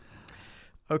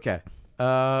 Okay.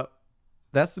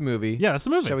 That's the movie. Yeah, that's the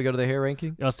movie. Shall we go to the hair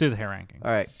ranking? Yeah, let's do the hair ranking. All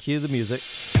right, cue the music.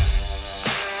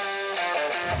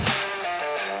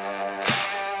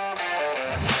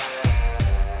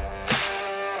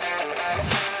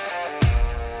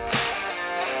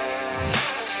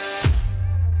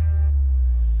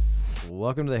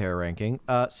 welcome to the hair ranking.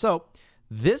 So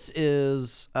this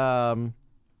is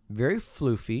very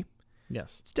floofy.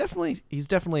 Yes. He's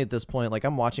definitely at this point, like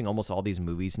I'm watching almost all these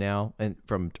movies now and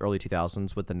from early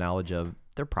 2000s with the knowledge of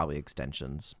they're probably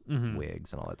extensions,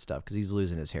 wigs and all that stuff because he's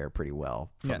losing his hair pretty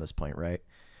well from this point, right?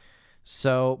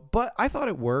 So, but I thought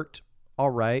it worked all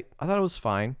right. I thought it was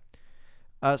fine.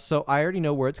 So I already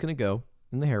know where it's going to go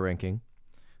in the hair ranking.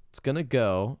 It's going to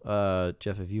go,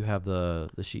 Jeff, if you have the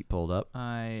sheet pulled up.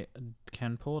 I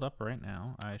can pull it up right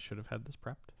now. I should have had this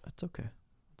prepped. That's okay.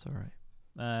 It's all right.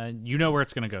 You know where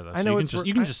it's going to go, though. I know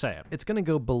you can just say it. It's going to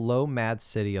go below Mad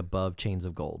City, above Chains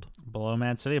of Gold. Below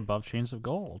Mad City, above Chains of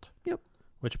Gold. Yep.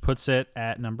 Which puts it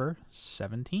at number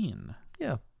 17.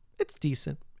 Yeah. It's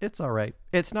decent. It's all right.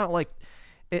 It's not like...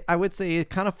 I would say it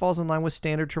kind of falls in line with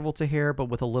standard Travolta hair, but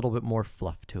with a little bit more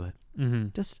fluff to it. Mm-hmm.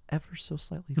 Just ever so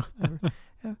slightly.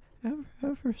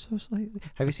 ever so slightly.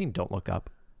 Have you seen Don't Look Up?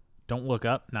 Don't Look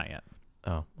Up? Not yet.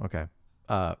 Oh, okay.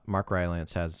 Mark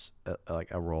Rylance has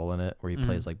a role in it where he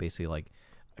plays like basically like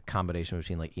a combination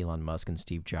between like Elon Musk and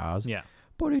Steve Jobs. Yeah.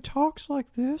 But he talks like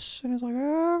this, and he's like,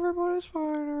 everybody's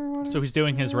fine. So he's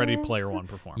doing his Ready Player One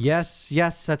performance.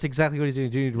 Yes, that's exactly what he's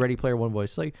doing. Ready Player One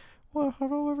voice. Like, well,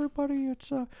 hello everybody. It's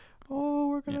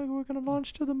we're gonna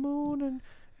launch to the moon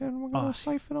and we're gonna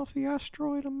siphon off the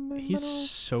asteroid. He's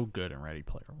so good in Ready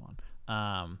Player One.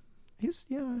 He's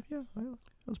that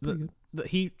was pretty good.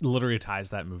 He literally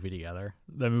ties that movie together.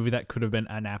 The movie that could have been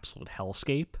an absolute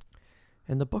hellscape.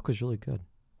 And the book was really good.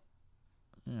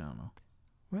 I don't know.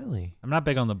 Really? I'm not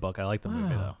big on the book. I like the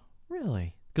movie though.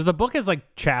 Really? Because the book is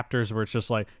like chapters where it's just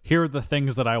like, here are the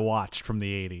things that I watched from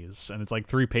the 80s. And it's like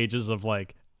 3 pages of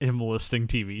like him listing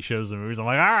TV shows and movies. I'm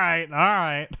like, all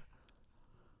right.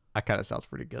 That kind of sounds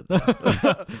pretty good.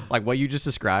 Like what you just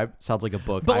described sounds like a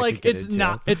book. But like it's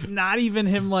not even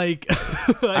him like,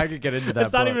 I could get into that.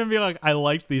 It's not even being like I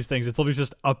liked these things. It's literally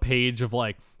just a page of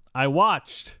like I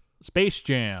watched Space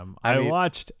Jam. I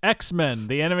watched X-Men,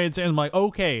 the animated series. I'm like,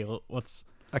 okay, let's.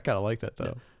 I kind of like that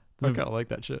though. Yeah. I kind of like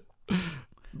that shit.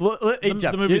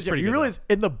 The movie's pretty you good. realize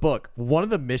in the book, one of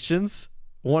the missions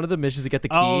to get the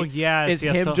key is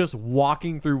him just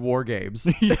walking through war games.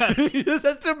 Yes. He just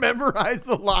has to memorize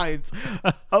the lines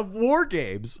of war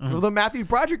games of the Matthew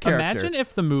Broderick character. Imagine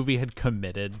if the movie had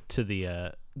committed to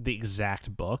the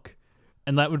exact book,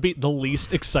 and that would be the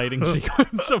least exciting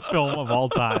sequence of film of all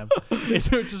time.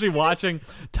 It would just be watching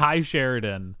Ty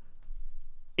Sheridan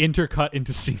intercut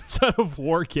into scenes out of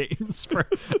war games for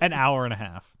an hour and a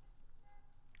half.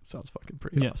 Sounds fucking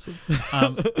pretty awesome.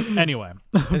 Anyway.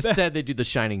 Instead, they do the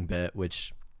Shining bit,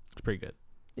 which is pretty good.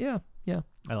 Yeah.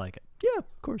 I like it. Yeah,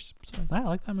 of course. I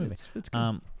like that movie. It's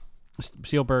good.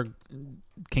 Spielberg,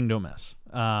 King Don't Miss.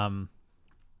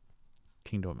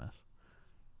 King Don't Miss.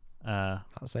 Not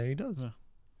saying he does.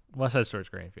 West Side Story is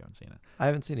great if you haven't seen it. I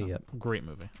haven't seen it yet. Great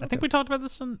movie. I think we talked about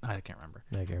this I can't remember.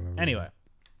 I can't remember. Anyway.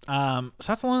 So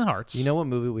that's The Lonely Hearts. You know what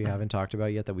movie we haven't talked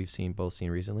about yet that we've both seen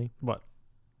recently? What?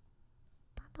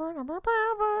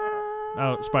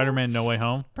 Oh, Spider-Man No Way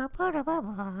Home?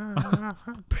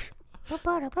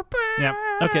 Yeah.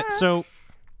 Okay, so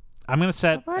I'm going to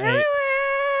set a...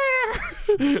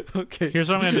 Okay. Here's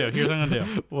what I'm going to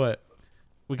do. What?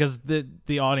 Because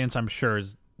the audience, I'm sure,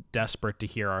 is desperate to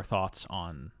hear our thoughts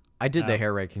on... I did the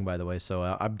hair ranking, by the way, so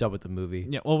I'm done with the movie.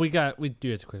 Yeah, well, we do have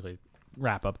to quickly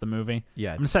wrap up the movie.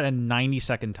 Yeah. I'm going to set a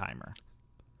 90-second timer.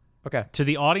 Okay. To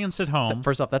the audience at home...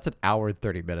 First off, that's an hour and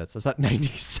 30 minutes. That's not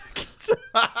 90 seconds.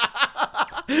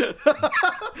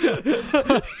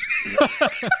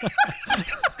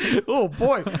 Oh,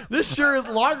 boy. This sure is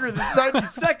longer than 90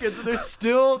 seconds, and they're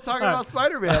still talking about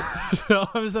Spider-Man. So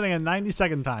I'm setting a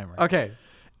 90-second timer. Okay.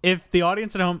 If the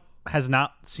audience at home has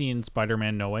not seen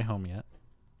Spider-Man No Way Home yet,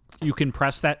 you can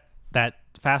press that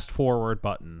fast forward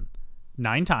button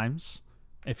 9 times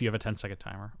if you have a 10-second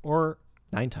timer, or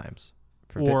 9 times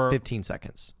for 15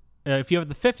 seconds. If you have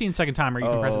the 15-second timer, you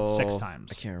can press it 6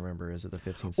 times. I can't remember. Is it the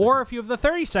 15 seconds? Or if you have the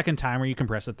 30-second timer, you can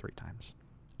press it 3 times.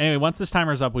 Anyway, once this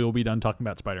timer is up, we will be done talking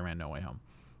about Spider-Man No Way Home.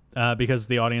 Because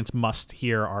the audience must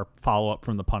hear our follow-up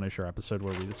from the Punisher episode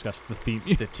where we discussed the theme.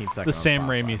 15 seconds. The Sam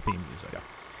Raimi theme music. Yeah.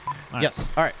 All yes.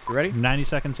 All right. You ready? 90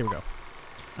 seconds. Here we go.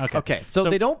 Okay. So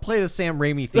they don't play the Sam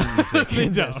Raimi theme music. They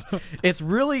don't. It's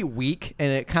really weak,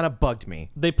 and it kind of bugged me.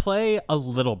 They play a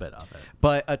little bit of it.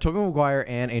 But Tobey Maguire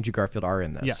and Andrew Garfield are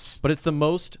in this. Yes. But it's the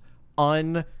most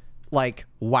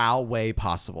wow way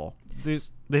possible. They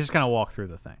just kind of walk through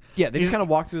the thing. Yeah, they just kind of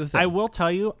walk through the thing. I will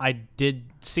tell you, I did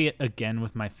see it again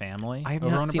with my family. I have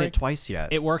not seen it twice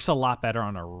yet. It works a lot better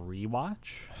on a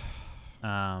rewatch. Great.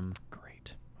 I'm going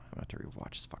to have to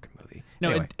rewatch this fucking movie. No,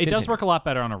 anyway, it does work a lot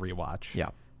better on a rewatch. Yeah.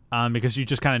 because you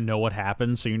just kind of know what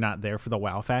happens, so you're not there for the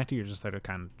wow factor. You're just there to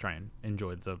kind of try and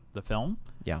enjoy the film.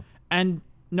 Yeah. And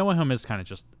No Way Home is kind of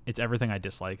just, it's everything I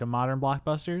dislike of modern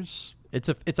blockbusters. It's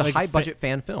a high budget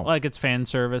fan film. Like it's fan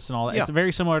service and all that. Yeah. It's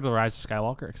very similar to The Rise of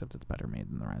Skywalker, except it's better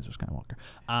made than The Rise of Skywalker.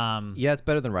 Yeah, it's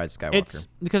better than Rise of Skywalker. It's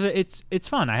because it's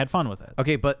fun. I had fun with it.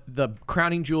 Okay, but the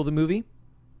crowning jewel of the movie,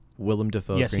 Willem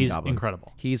Dafoe's Green he's Goblin.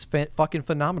 incredible. He's fucking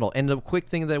phenomenal. And the quick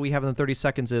thing that we have in the 30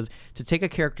 seconds is to take a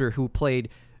character who played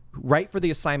right for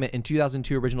the assignment in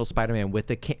 2002 original Spider-Man with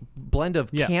the blend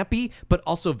of campy but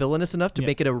also villainous enough to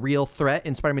make it a real threat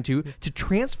in Spider-Man 2, to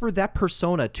transfer that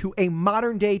persona to a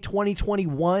modern day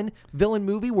 2021 villain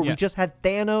movie where we just had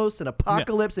Thanos and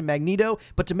Apocalypse and Magneto,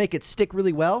 but to make it stick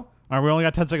really well. All right, we only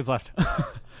got 10 seconds left.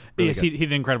 Really yes, he did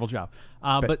an incredible job.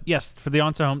 But yes, for the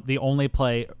on-site home, they only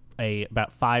play a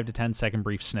about 5 to 10 second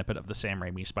brief snippet of the Sam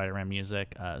Raimi Spider-Man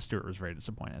music. Stuart was very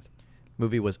disappointed.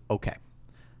 Movie was okay.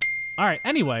 All right.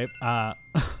 Anyway,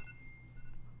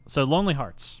 so Lonely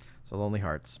Hearts. So Lonely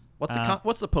Hearts. What's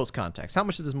the post context? How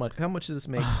much did this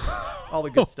make? All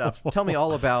the good stuff. Tell me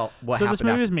all about what happened. So this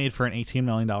movie was made for an $18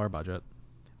 million budget.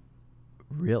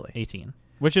 Really? 18,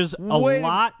 which is a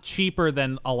lot cheaper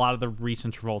than a lot of the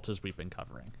recent Travoltas we've been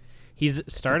covering. It's a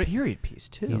period piece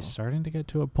too. He's starting to get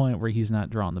to a point where he's not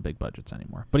drawing the big budgets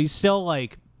anymore, but he's still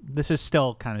like, this is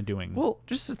still kind of doing. Well,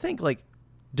 just to think, like,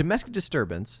 Domestic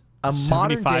Disturbance, a $75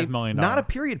 modern day, million. Not a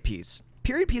period piece.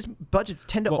 Period piece budgets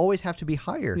tend to always have to be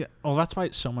higher. Yeah. Well, that's why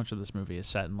so much of this movie is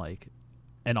set in like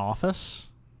an office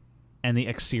and the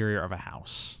exterior of a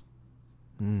house,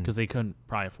 because they couldn't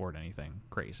probably afford anything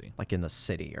crazy, like in the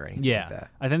city or anything like that.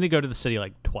 I think they go to the city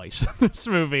like twice in this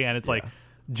movie, and it's like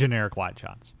generic wide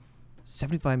shots.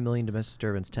 75 million Domestic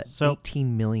Disturbance to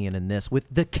 18 million in this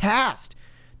with the cast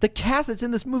that's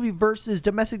in this movie versus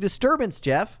Domestic Disturbance,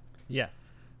 Jeff. Yeah.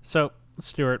 So,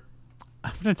 Stuart,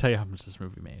 I'm going to tell you how much this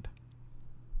movie made.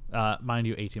 Mind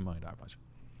you, $18 million budget.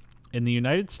 In the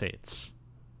United States,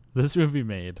 this movie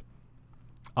made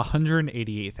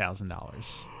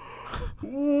 $188,000.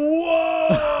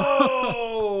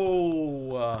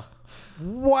 Whoa!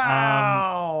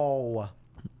 Wow!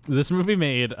 This movie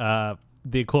made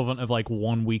the equivalent of like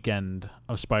one weekend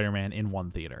of Spider-Man in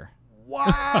one theater.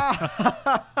 Wow!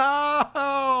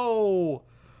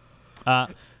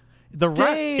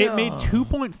 It made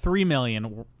 $2.3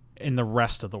 million in the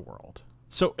rest of the world.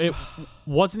 So it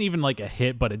wasn't even like a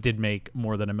hit, but it did make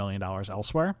more than $1 million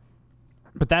elsewhere.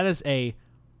 But that is a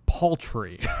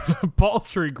paltry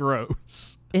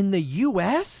gross. In the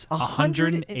U.S.?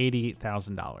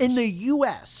 $188,000. In the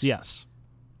U.S.? Yes.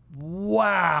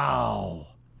 Wow.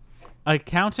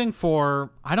 Accounting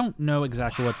for, I don't know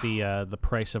exactly what the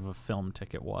price of a film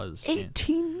ticket was. $18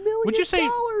 million. Would you say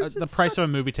the price of a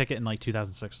movie ticket in like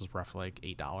 2006 was roughly like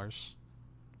 $8?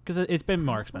 Because it's been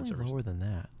more expensive. Lower than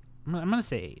that. I'm gonna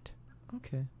say 8.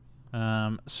 Okay.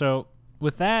 So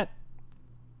with that,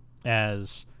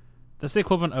 that's the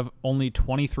equivalent of only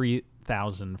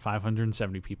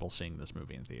 23,570 people seeing this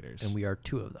movie in theaters, and we are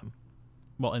 2 of them.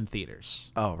 Well, in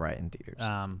theaters. Oh, right, in theaters.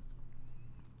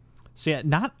 So yeah,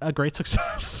 not a great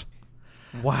success.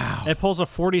 Wow. It pulls a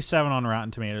 47 on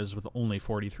Rotten Tomatoes with only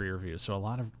 43 reviews. So a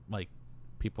lot of like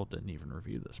people didn't even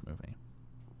review this movie.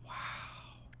 Wow.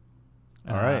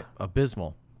 All right.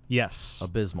 Abysmal. Yes.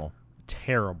 Abysmal.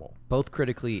 Terrible. Both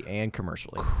critically and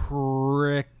commercially.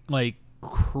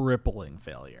 Crippling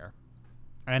failure.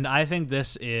 And I think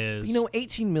this is...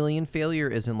 18 million failure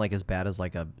isn't like as bad as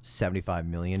like a $75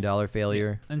 million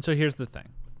failure. And so here's the thing.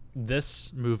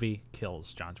 This movie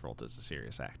kills John Travolta as a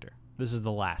serious actor. This is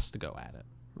the last to go at it.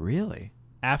 Really?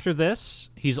 After this,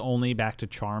 he's only back to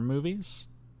charm movies.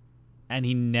 And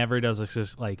he never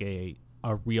does like a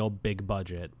real big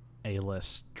budget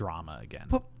A-list drama again.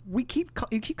 But you keep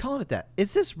calling it that.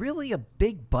 Is this really a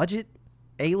big budget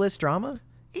A-list drama?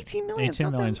 18 million.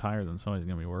 18 million's higher than somebody's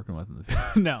going to be working with in the future.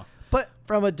 No. But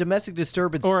from a Domestic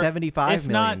Disturbance, $75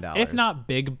 million. If not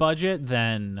big budget,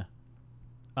 then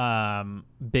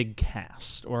big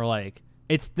cast. Or like,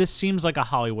 this seems like a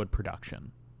Hollywood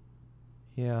production.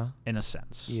 Yeah. In a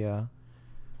sense. Yeah.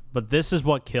 But this is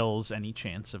what kills any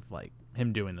chance of like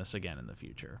him doing this again in the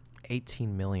future.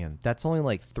 18 million. That's only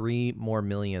like 3 more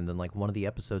million than like one of the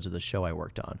episodes of the show I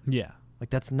worked on. Yeah. Like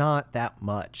that's not that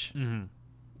much. Mm-hmm.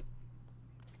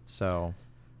 So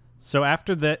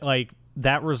after that, like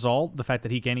that result, the fact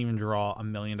that he can't even draw $1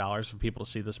 million for people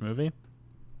to see this movie,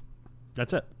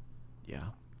 that's it. Yeah.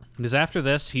 Because after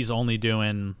this, he's only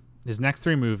doing his next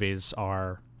 3 movies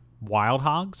are Wild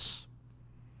Hogs,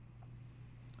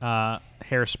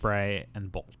 Hairspray,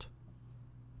 and Bolt.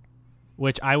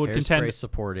 Which I would contend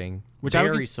supporting. Which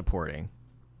very supporting.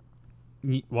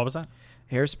 What was that?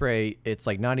 Hairspray, it's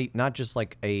like not just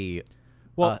like a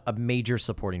major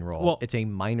supporting role. Well, it's a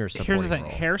minor supporting role. Here's the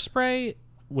thing. Hairspray,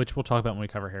 which we'll talk about when we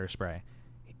cover Hairspray,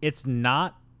 it's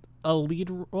not a lead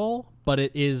role, but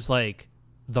it is like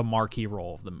the marquee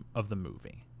role of the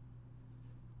movie.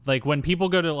 Like when people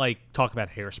go to like talk about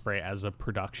Hairspray as a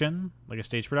production, like a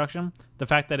stage production, the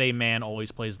fact that a man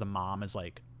always plays the mom is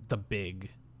like the big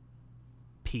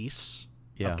piece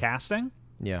of casting.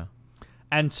 Yeah.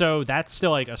 And so that's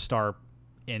still like a star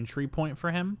entry point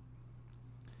for him.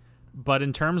 But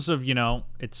in terms of,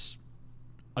 it's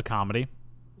a comedy.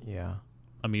 Yeah.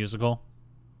 A musical,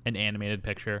 an animated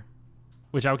picture,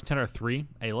 which I would consider 3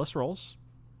 A-list roles.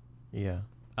 Yeah.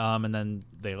 And then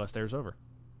the A-list airs over.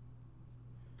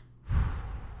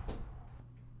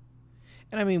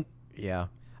 And I mean, yeah,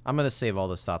 I'm going to save all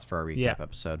those thoughts for our recap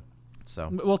episode. So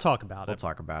we'll talk about it. We'll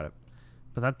talk about it.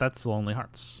 But that's Lonely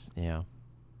Hearts. Yeah.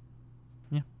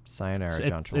 Yeah. Sayonara,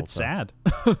 John Travolta. It's sad.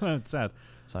 It's sad.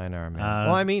 Sayonara, man.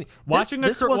 Well, I mean, watching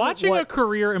a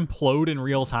career implode in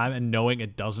real time and knowing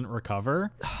it doesn't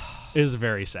recover is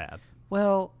very sad.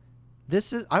 Well,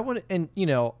 this is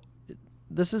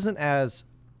this isn't as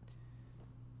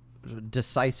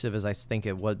decisive as I think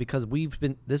it was, because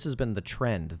this has been the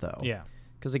trend though. Yeah.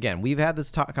 Because again, we've had this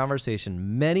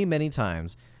conversation many, many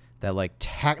times that like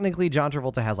technically John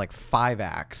Travolta has like 5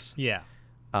 acts. Yeah.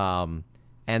 And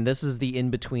this is the in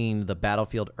between the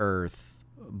Battlefield Earth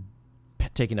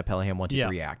taking a Pelham 1, 2,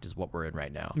 3 act is what we're in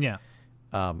right now. Yeah.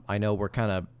 I know we're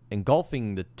kind of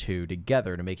engulfing the two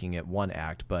together to making it 1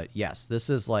 act, but yes, this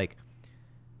is like,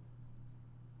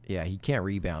 he can't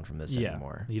rebound from this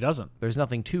anymore. He doesn't. There's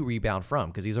nothing to rebound from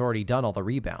because he's already done all the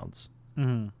rebounds.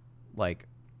 Mm-hmm. Like,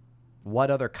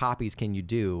 what other copies can you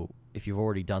do if you've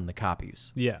already done the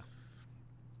copies? Yeah.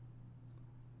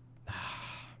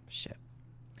 Shit.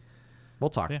 We'll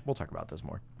talk about this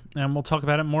more. And we'll talk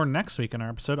about it more next week in our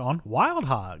episode on Wild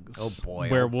Hogs. Oh, boy.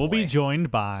 Where we'll be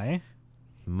joined by...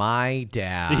 my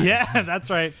dad. Yeah, that's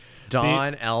right.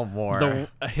 Don Elmore.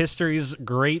 The history's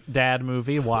great dad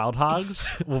movie, Wild Hogs,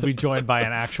 will be joined by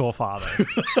an actual father.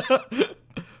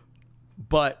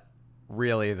 But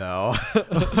really, though.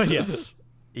 Yes.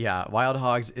 Yeah, Wild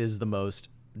Hogs is the most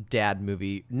dad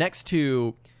movie. Next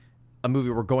to a movie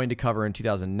we're going to cover in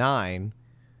 2009,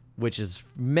 which is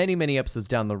many, many episodes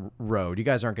down the road. You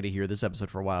guys aren't going to hear this episode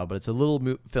for a while, but it's a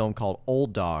little film called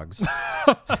Old Dogs.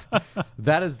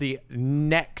 That is the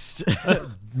next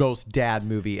most dad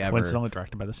movie ever. Coincidentally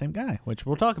directed by the same guy, which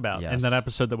we'll talk about in that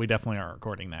episode that we definitely are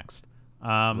recording next.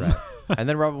 Right. And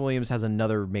then Robin Williams has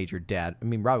another major dad. I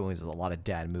mean, Robin Williams has a lot of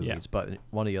dad movies, but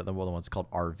one of the other ones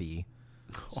called RV.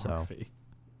 So, RV.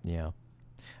 Yeah.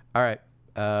 All right.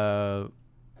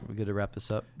 We good to wrap this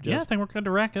up, Jeff? Yeah, I think we're good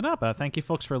to wrap it up. Thank you,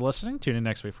 folks, for listening. Tune in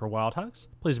next week for Wild Hogs.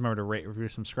 Please remember to rate, review,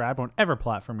 subscribe on whatever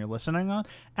platform you're listening on.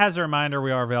 As a reminder,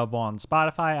 we are available on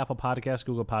Spotify, Apple Podcasts,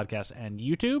 Google Podcasts, and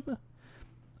YouTube. You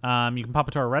can pop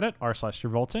into our Reddit,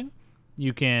 r/Travolting.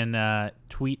 You can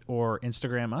tweet or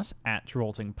Instagram us at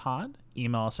TravoltingPod.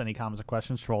 Email us any comments or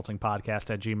questions,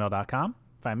 TravoltingPodcast@gmail.com.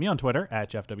 Find me on Twitter at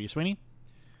Jeff W. Sweeney.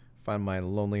 Find my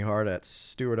lonely heart at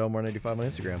Stuart Elmore95 on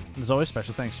Instagram. As always,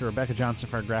 special thanks to Rebecca Johnson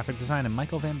for our graphic design and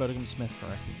Michael Van Bodegum Smith for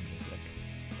our theme music.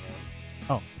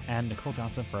 Oh, and Nicole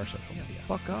Johnson for our social media.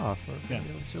 Fuck off. Yeah.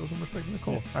 Show some respect to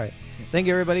Nicole. Yeah. All right. Thank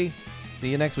you, everybody. See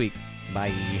you next week.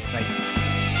 Bye. Bye.